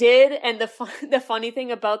 I did, and the funny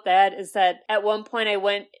thing about that is that at one point I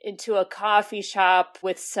went into a coffee shop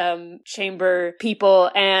with some chamber people,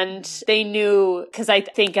 and they knew, because I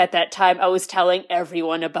think at that time I was telling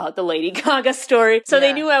everyone about the Lady Gaga story, so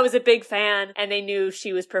they knew I was a big fan, and they knew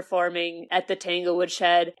she was performing at the Tanglewood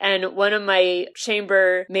Shed. And one of my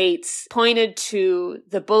chamber mates pointed to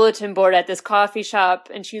the bulletin board at this coffee shop,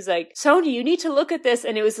 and she's like, Sonia, you need to look at this.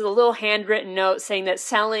 And it was a little handwritten note saying that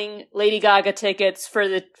selling Lady Gaga tickets for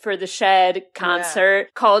the Shed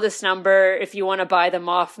concert, call this number if you want to buy them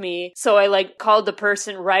off me. So I like called the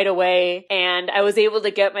person right away, and I was able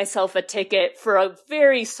to get myself a ticket for a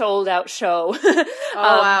very sold out show.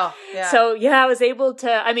 Wow. Yeah. So I was able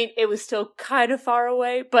to, I mean, it was still kind of far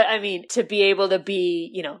away, but I mean, to be able to be,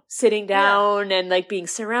 sitting down and like being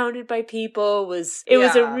surrounded by people was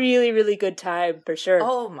a really, really good time for sure.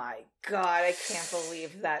 Oh my God, I can't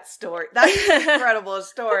believe that story. That's an incredible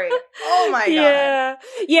story. Oh my God.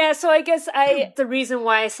 Yeah, so I guess the reason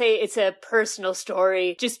why I say it's a personal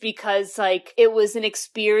story, just because like it was an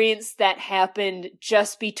experience that happened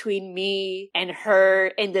just between me and her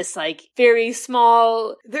in this like very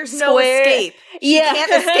small There's square. No escape. She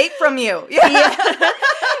can't escape from you. Yeah.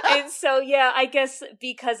 And so, I guess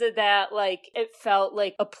because of that, like, it felt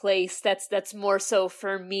like a place that's more so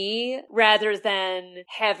for me rather than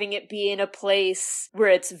having it be in a place where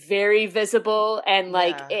it's very visible and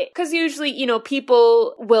like it, cause usually,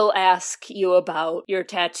 people will ask you about your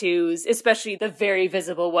tattoos, especially the very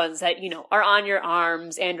visible ones that, are on your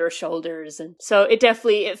arms and or shoulders. And so it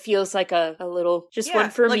feels like a little, just one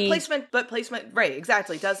for me. Placement, right,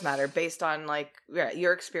 exactly, does matter based on like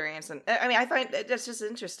your experience. And I mean, I find that's just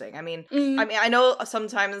interesting. I mean, I know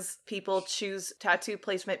sometimes people choose tattoo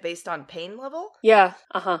placement based on pain level. Yeah.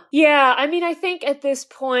 Yeah. I mean, I think at this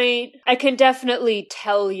point, I can definitely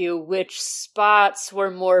tell you which spots were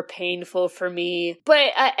more painful for me.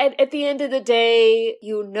 But at the end of the day,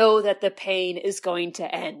 you know that the pain is going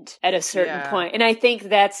to end at a certain point. And I think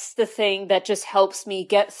that's the thing that just helps me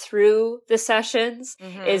get through the sessions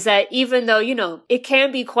is that even though, it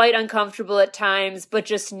can be quite uncomfortable at times, but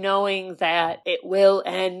just knowing that it will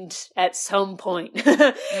end end at some point.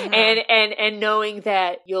 Mm-hmm. and knowing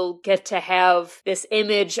that you'll get to have this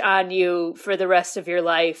image on you for the rest of your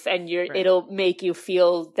life, and it'll make you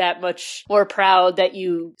feel that much more proud that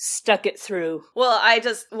you stuck it through. Well,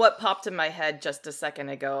 what popped in my head just a second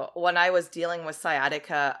ago, when I was dealing with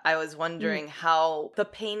sciatica, I was wondering how the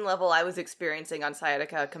pain level I was experiencing on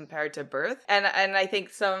sciatica compared to birth. And I think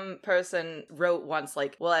some person wrote once,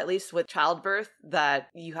 like, well, at least with childbirth, that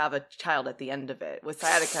you have a child at the end of it. With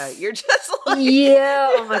sciatica, you're just like...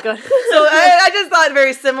 Yeah, oh my God. So I just thought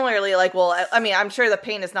very similarly, like, well, I mean, I'm sure the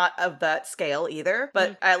pain is not of that scale either,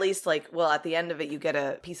 but at least, like, well, at the end of it, you get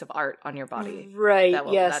a piece of art on your body. Right,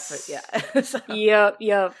 yes. That's what, so, Yep.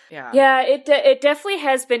 Yeah, it definitely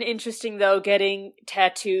has been interesting, though, getting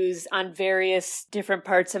tattoos on various different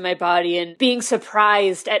parts of my body and being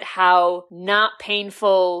surprised at how not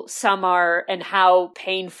painful some are and how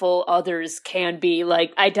painful others can be.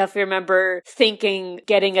 Like, I definitely remember thinking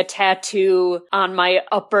getting a tattoo on my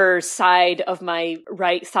upper side of my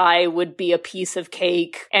right thigh would be a piece of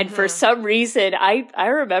cake. And for some reason, I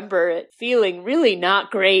remember it feeling really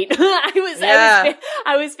not great.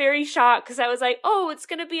 I was very shocked because I was like, oh, it's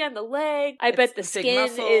going to be on the leg. I bet the skin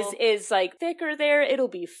is like thicker there. It'll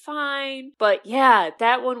be fine. But yeah,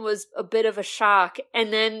 that one was a bit of a shock.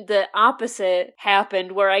 And then the opposite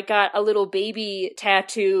happened where I got a little baby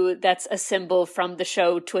tattoo that's a symbol from the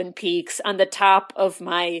show Twin Peaks on the top of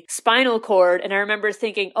my spinal cord. And I remember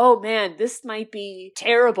thinking, oh man, this might be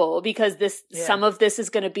terrible because some of this is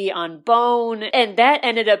going to be on bone. And that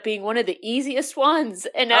ended up being one of the easiest ones.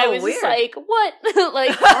 And I was just like, what?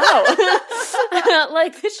 Like, wow.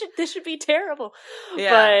 Like this should be terrible.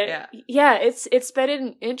 It's been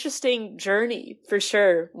an interesting journey for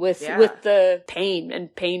sure with the pain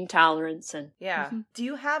and pain tolerance. And do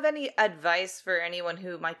you have any advice for anyone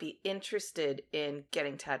who might be interested in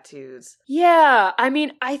getting tattoos? Yeah, I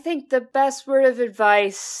mean, I think the best word of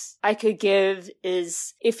advice I could give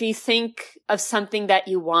is, if you think of something that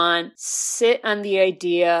you want, sit on the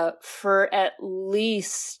idea for at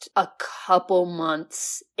least a couple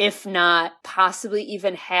months, if not possibly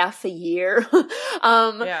even half a year.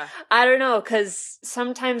 I don't know, because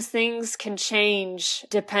sometimes things can change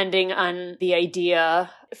depending on the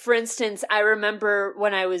idea. For instance, I remember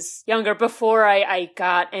when I was younger, before I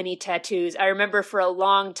got any tattoos, I remember for a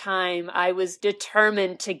long time I was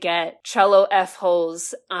determined to get cello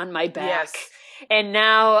F-holes on my back. Yes. And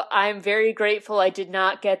now I'm very grateful I did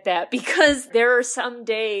not get that, because there are some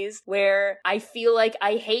days where I feel like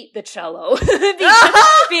I hate the cello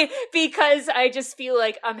because I just feel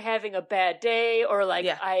like I'm having a bad day, or like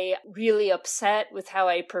I really upset with how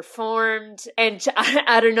I performed. And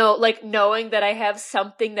I don't know, like knowing that I have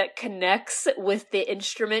something that connects with the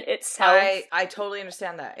instrument itself. I totally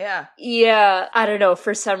understand that. Yeah. Yeah. I don't know.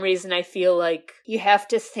 For some reason, I feel like you have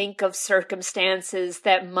to think of circumstances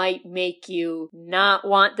that might make you not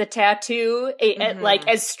want the tattoo, like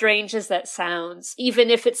as strange as that sounds. Even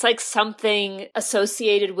if it's like something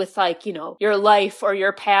associated with like, you know, your life or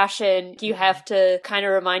your passion, you have to kind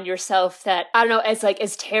of remind yourself that, I don't know,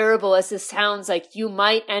 as terrible as this sounds, like you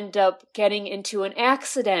might end up getting into an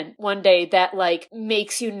accident one day that like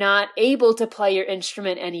makes you not able to play your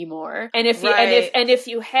instrument anymore. And if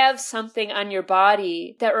you have something on your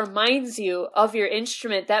body that reminds you of your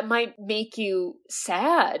instrument, that might make you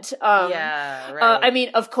sad. I mean,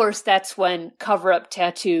 of course, that's when cover-up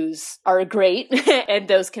tattoos are great and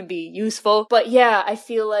those can be useful. But yeah, I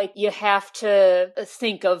feel like you have to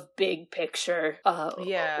think of big picture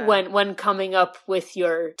when coming up with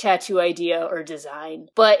your tattoo idea or design.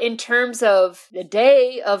 But in terms of the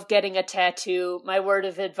day of getting a tattoo, my word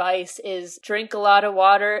of advice is drink a lot of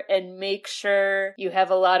water and make sure you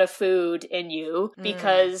have a lot of food in you,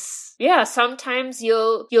 because sometimes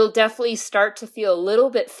you'll definitely start to feel a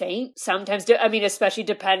little bit faint. Sometimes, I mean, especially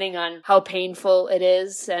depending on how painful it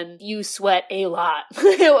is, and you sweat a lot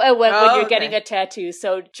when you're getting a tattoo.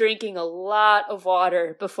 So drinking a lot of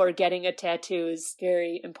water before getting a tattoo is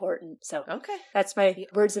very important. So that's my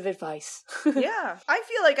words of advice. Yeah. I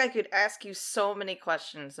feel like I could ask you so many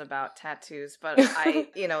questions about tattoos, but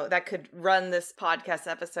that could run this podcast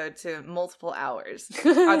episode to multiple hours.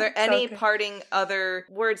 Are there any parting other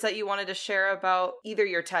words that you wanted to share about either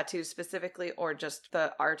your tattoos specifically or just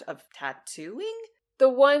the art of tattooing? the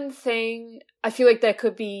one thing I feel like that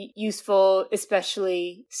could be useful,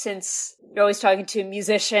 especially since you're always talking to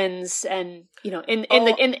musicians and, you know,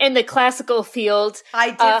 in the classical field.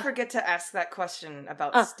 I did forget to ask that question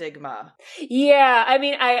about stigma. Yeah, I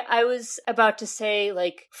mean, I was about to say,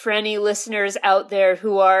 like, for any listeners out there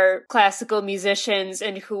who are classical musicians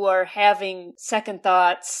and who are having second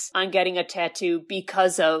thoughts on getting a tattoo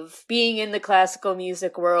because of being in the classical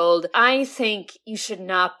music world, I think you should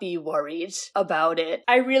not be worried about it.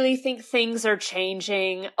 I really think things are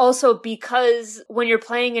changing. Also, because when you're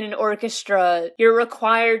playing in an orchestra, you're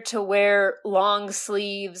required to wear long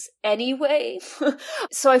sleeves anyway.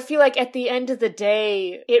 So I feel like at the end of the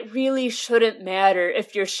day, it really shouldn't matter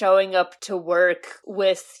if you're showing up to work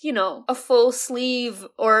with, you know, a full sleeve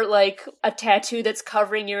or like a tattoo that's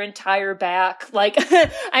covering your entire back. Like,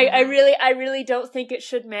 I really don't think it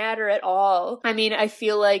should matter at all. I mean, I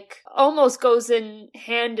feel like almost goes in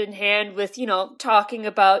hand with, you know, talking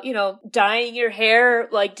about, you know, dyeing your hair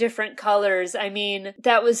like different colors. I mean,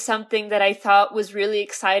 that was something that I thought was really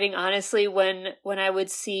exciting, honestly, when I would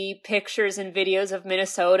see pictures and videos of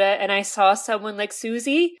Minnesota and I saw someone like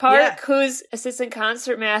Susie Park, who's assistant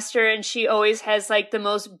concertmaster, and she always has like the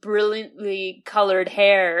most brilliantly colored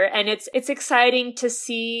hair. And it's exciting to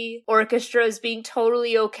see orchestras being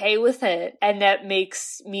totally okay with it. And that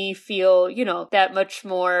makes me feel, you know, that much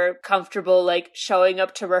more comfortable, like showing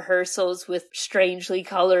up to rehearsals with strangely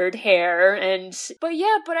colored hair.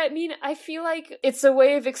 But I mean, I feel like it's a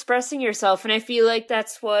way of expressing yourself, and I feel like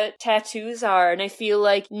that's what tattoos are, and I feel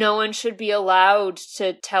like no one should be allowed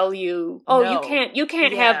to tell you, oh, no, you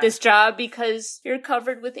can't have this job because you're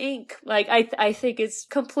covered with ink. Like, I think it's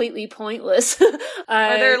completely pointless.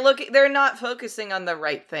 They're not focusing on the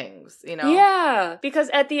right things, you know? Yeah, because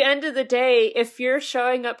at the end of the day, if you're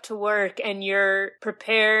showing up to work and you're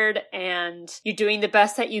prepared and you're doing the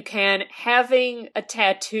best that you can, having a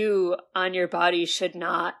tattoo on your body should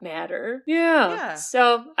not matter. Yeah.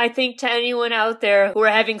 So I think to anyone out there who are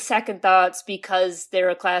having second thoughts because they're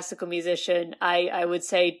a classical musician, I would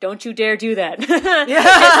say, don't you dare do that.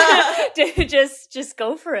 Just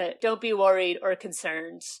go for it. Don't be worried or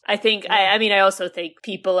concerned. I think, I mean, I also think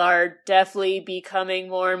people are definitely becoming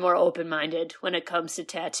more and more open-minded when it comes to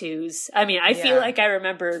tattoos. I mean, I feel like I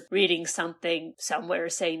remember reading something somewhere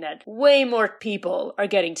saying that way more people are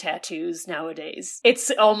getting tattoos nowadays.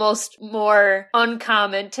 It's almost more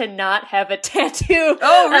uncommon to not have a tattoo.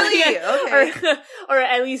 Oh, really? Okay. Or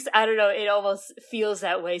at least, I don't know, it almost feels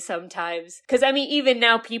that way sometimes. Because, I mean, even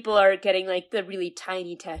now people are getting, like, the really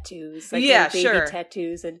tiny tattoos. Like, baby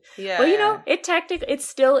tattoos. And, well, you know, it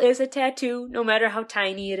still is a tattoo, no matter how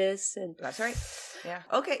tiny it is. And that's right. Yeah.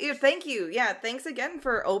 Okay. Thank you. Yeah. Thanks again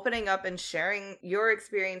for opening up and sharing your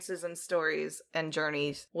experiences and stories and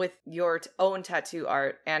journeys with your own tattoo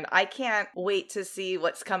art. And I can't wait to see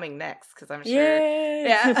what's coming next, because I'm sure.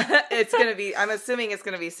 Yeah. It's going to be, I'm assuming it's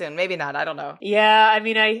going to be soon. Maybe not. I don't know. Yeah. I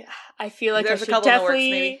mean, I feel like there's I should a couple definitely.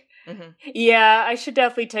 In the works, maybe. Mm-hmm. Yeah, I should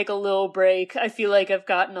definitely take a little break. I feel like I've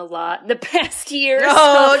gotten a lot in the past year.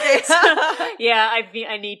 Oh, okay. Yeah,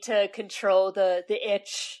 I need to control the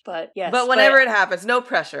itch, but yes. But whenever it happens, no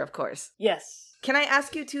pressure, of course. Yes. Can I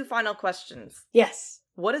ask you 2 final questions? Yes.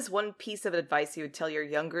 What is one piece of advice you would tell your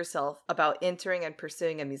younger self about entering and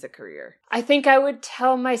pursuing a music career? I think I would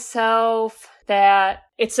tell myself that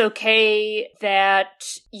it's okay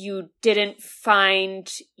that you didn't find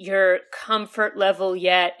your comfort level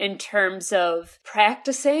yet in terms of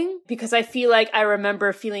practicing, because I feel like I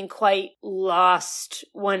remember feeling quite lost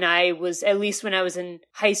when I was in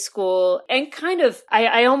high school, and kind of,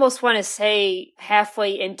 I almost want to say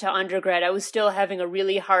halfway into undergrad, I was still having a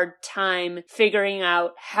really hard time figuring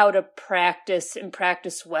out how to practice and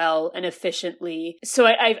practice well and efficiently. So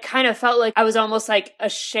I kind of felt like I was almost like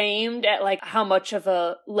ashamed at like how much of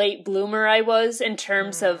a late bloomer I was in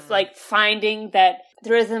terms of like finding that the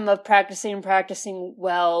rhythm of practicing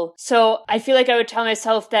well. So I feel like I would tell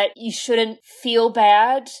myself that you shouldn't feel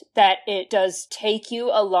bad that it does take you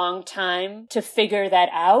a long time to figure that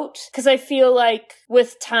out. Because I feel like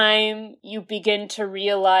with time, you begin to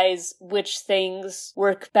realize which things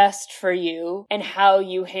work best for you and how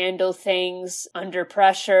you handle things under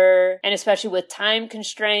pressure, and especially with time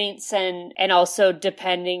constraints, and also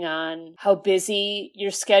depending on how busy your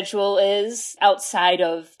schedule is outside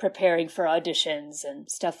of preparing for auditions and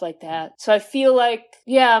stuff like that. So I feel like,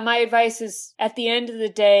 yeah, my advice is at the end of the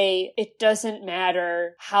day, it doesn't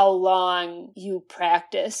matter how long you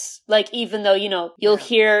practice. Like, even though, you'll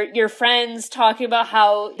hear your friends talking about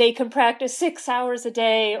how they can practice 6 hours a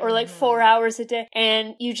day or like 4 hours a day,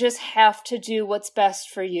 and you just have to do what's best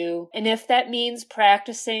for you. And if that means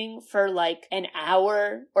practicing for like an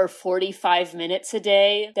hour or 45 minutes a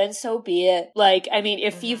day, then so be it. Like, I mean,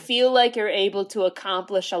 if you feel like you're able to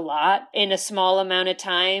accomplish a lot in a small amount of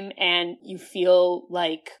time and you feel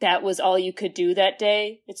like that was all you could do that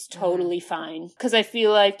day, it's totally fine. Because I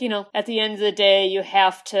feel like, at the end of the day, you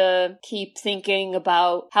have to keep thinking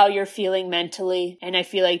about how you're feeling mentally. And I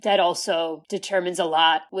feel like that also determines a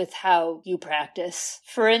lot with how you practice.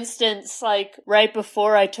 For instance, like right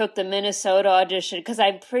before I took the Minnesota audition, because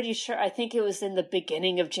I'm pretty sure, I think it was in the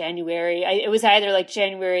beginning of January. It was either like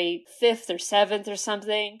January 5th or 7th or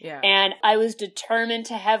something. Yeah. And I was determined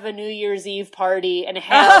to have a New Year's Eve party and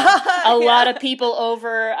have a lot of people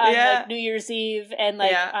over on like New Year's Eve and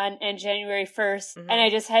like on January 1st. And I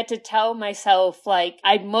just had to tell myself, like,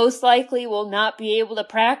 I most likely will not be able to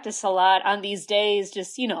practice a lot on these days,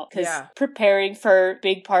 just, because preparing for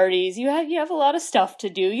big parties, you have a lot of stuff to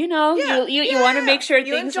do, you want to make sure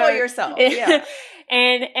you things enjoy yourself. Yeah.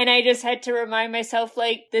 And I just had to remind myself,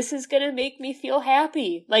 like, this is going to make me feel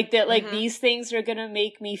happy. Like that, like these things are going to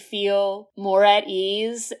make me feel more at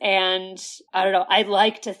ease. And I don't know, I'd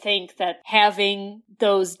like to think that having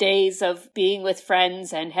those days of being with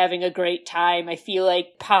friends and having a great time, I feel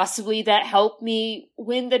like possibly that helped me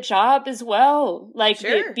win the job as well. Like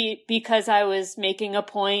because I was making a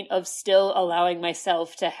point of still allowing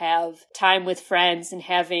myself to have time with friends and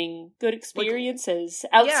having good experiences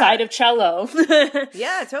outside of cello.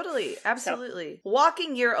 Yeah, totally. Absolutely. So,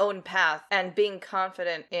 walking your own path and being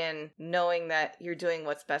confident in knowing that you're doing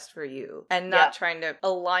what's best for you and not trying to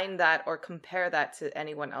align that or compare that to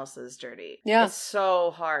anyone else's journey. Yeah. It's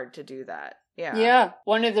so hard to do that. Yeah. Yeah.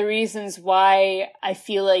 One of the reasons why I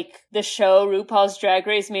feel like the show RuPaul's Drag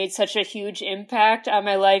Race made such a huge impact on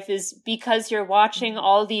my life is because you're watching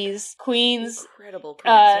all these queens, incredible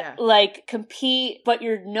queens, like compete, but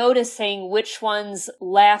you're noticing which ones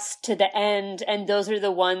last to the end. And those are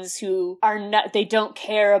the ones who are not, they don't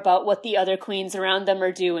care about what the other queens around them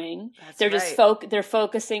are doing. They're just they're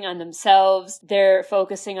focusing on themselves. They're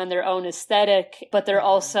focusing on their own aesthetic, but they're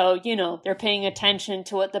also, they're paying attention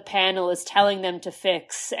to what the panel is telling them to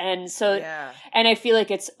fix. And so, and I feel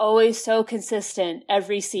like it's always so consistent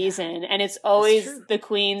every season. And it's always the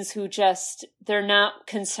queens who they're not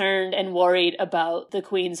concerned and worried about the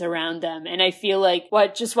queens around them. And I feel like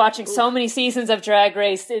just watching so many seasons of Drag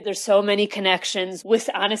Race, there's so many connections with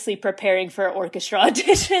honestly preparing for orchestra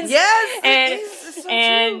auditions. Yes,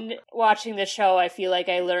 and watching the show, I feel like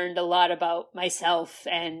I learned a lot about myself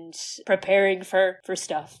and preparing for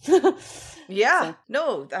stuff.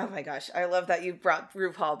 No, oh my gosh, I love that you brought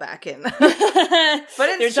RuPaul back in. But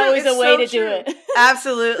there's always a way to do it.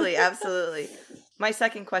 Absolutely. My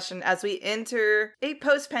second question, as we enter a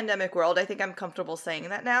post-pandemic world, I think I'm comfortable saying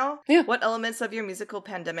that now. Yeah. What elements of your musical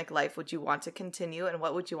pandemic life would you want to continue and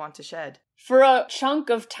what would you want to shed? For a chunk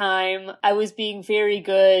of time, I was being very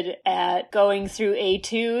good at going through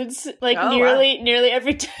etudes, nearly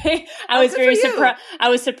every day. I was very surprised. I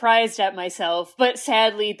was surprised at myself, but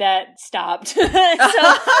sadly that stopped. So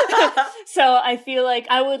I feel like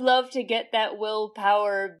I would love to get that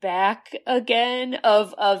willpower back again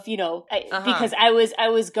because I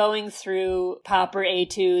was going through proper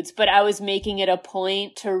etudes, but I was making it a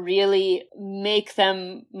point to really make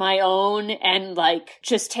them my own and like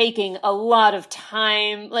just taking a lot of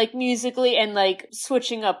time, like musically, and like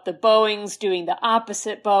switching up the bowings, doing the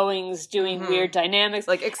opposite bowings, doing weird dynamics,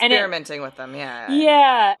 like experimenting with them.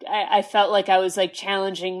 I felt like I was like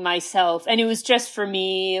challenging myself, and it was just for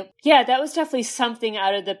me. Yeah, that was definitely something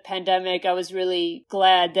out of the pandemic. I was really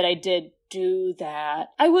glad that I did do that.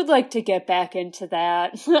 I would like to get back into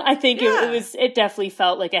that. I think it definitely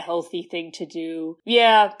felt like a healthy thing to do.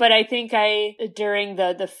 Yeah, but I think during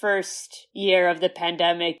the first year of the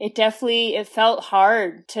pandemic, it felt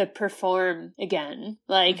hard to perform again.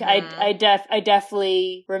 Like I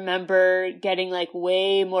definitely remember getting like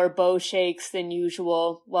way more bow shakes than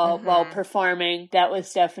usual while performing. That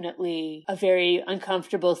was definitely a very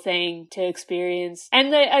uncomfortable thing to experience.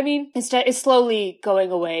 And it's slowly going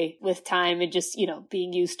away with time and just,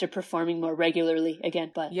 being used to performing more regularly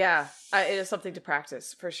again. But it is something to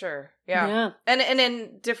practice for sure. Yeah. And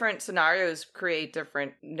in different scenarios create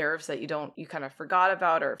different nerves that you kind of forgot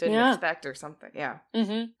about or didn't expect or something. Yeah.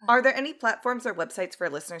 Mm-hmm. Are there any platforms or websites for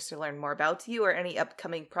listeners to learn more about you or any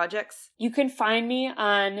upcoming projects? You can find me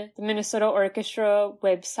on the Minnesota Orchestra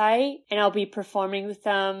website, and I'll be performing with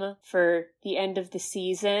them for the end of the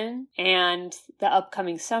season and the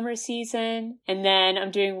upcoming summer season. And then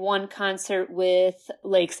I'm doing one concert with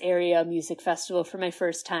Lakes Area Music Festival for my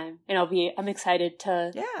first time. And I'm excited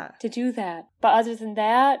to do that. But other than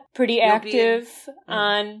that, pretty active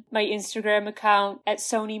on my Instagram account at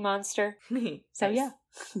Sony Monster. So yeah.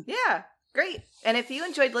 Yeah. Great. And if you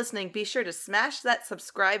enjoyed listening, be sure to smash that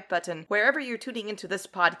subscribe button wherever you're tuning into this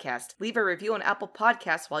podcast. Leave a review on Apple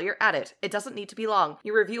Podcasts while you're at it. It doesn't need to be long.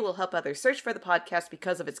 Your review will help others search for the podcast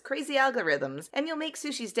because of its crazy algorithms, and you'll make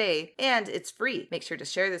Sushi's day, and it's free. Make sure to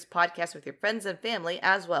share this podcast with your friends and family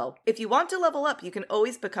as well. If you want to level up, you can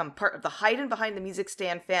always become part of the Hiding Behind the Music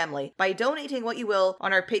Stand family by donating what you will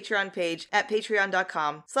on our Patreon page at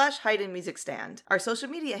patreon.com/HiddenMusicStand. Our social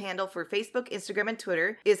media handle for Facebook, Instagram, and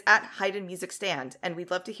Twitter is at Hidden Music Stand, and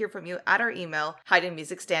we'd love to hear from you at our email,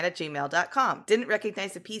 hiddenmusicstand@gmail.com. Didn't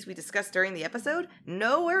recognize the piece we discussed during the episode?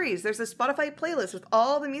 No worries, there's a Spotify playlist with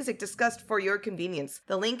all the music discussed for your convenience.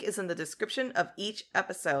 The link is in the description of each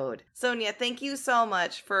episode. Sonia, thank you so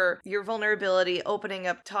much for your vulnerability, opening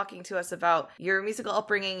up, talking to us about your musical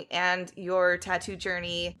upbringing and your tattoo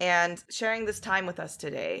journey, and sharing this time with us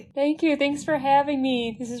today. Thank you. Thanks for having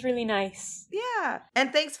me. This is really nice. Yeah.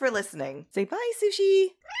 And thanks for listening. Say bye, Sushi.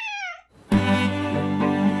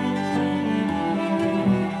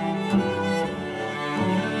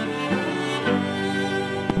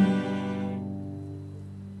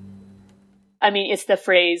 I mean, it's the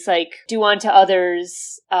phrase, like, do unto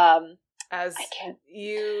others, as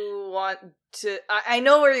you want to. I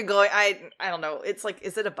know where you're going. I don't know. It's like,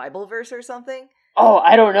 is it a Bible verse or something? Oh,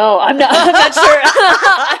 I don't know. I'm not sure.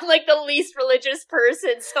 I'm like the least religious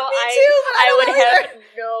person, so I would have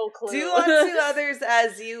no clue. Do unto others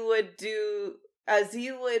as you would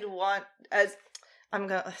want, as I'm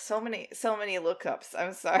gonna so many lookups.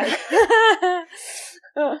 I'm sorry.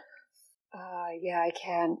 Yeah, I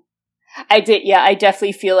can. I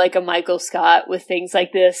definitely feel like a Michael Scott with things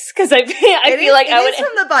like this, because I feel like I would. It is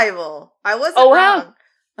from the Bible. I wasn't wrong.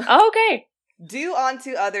 Oh, okay. Do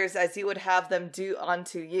unto others as you would have them do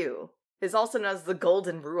unto you is also known as the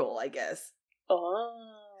golden rule, I guess. Oh.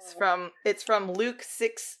 It's from Luke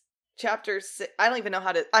 6, chapter 6. I don't even know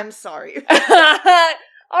how to. I'm sorry.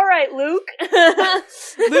 All right, Luke.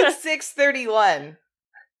 Luke 6:31.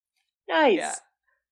 Nice. Yeah.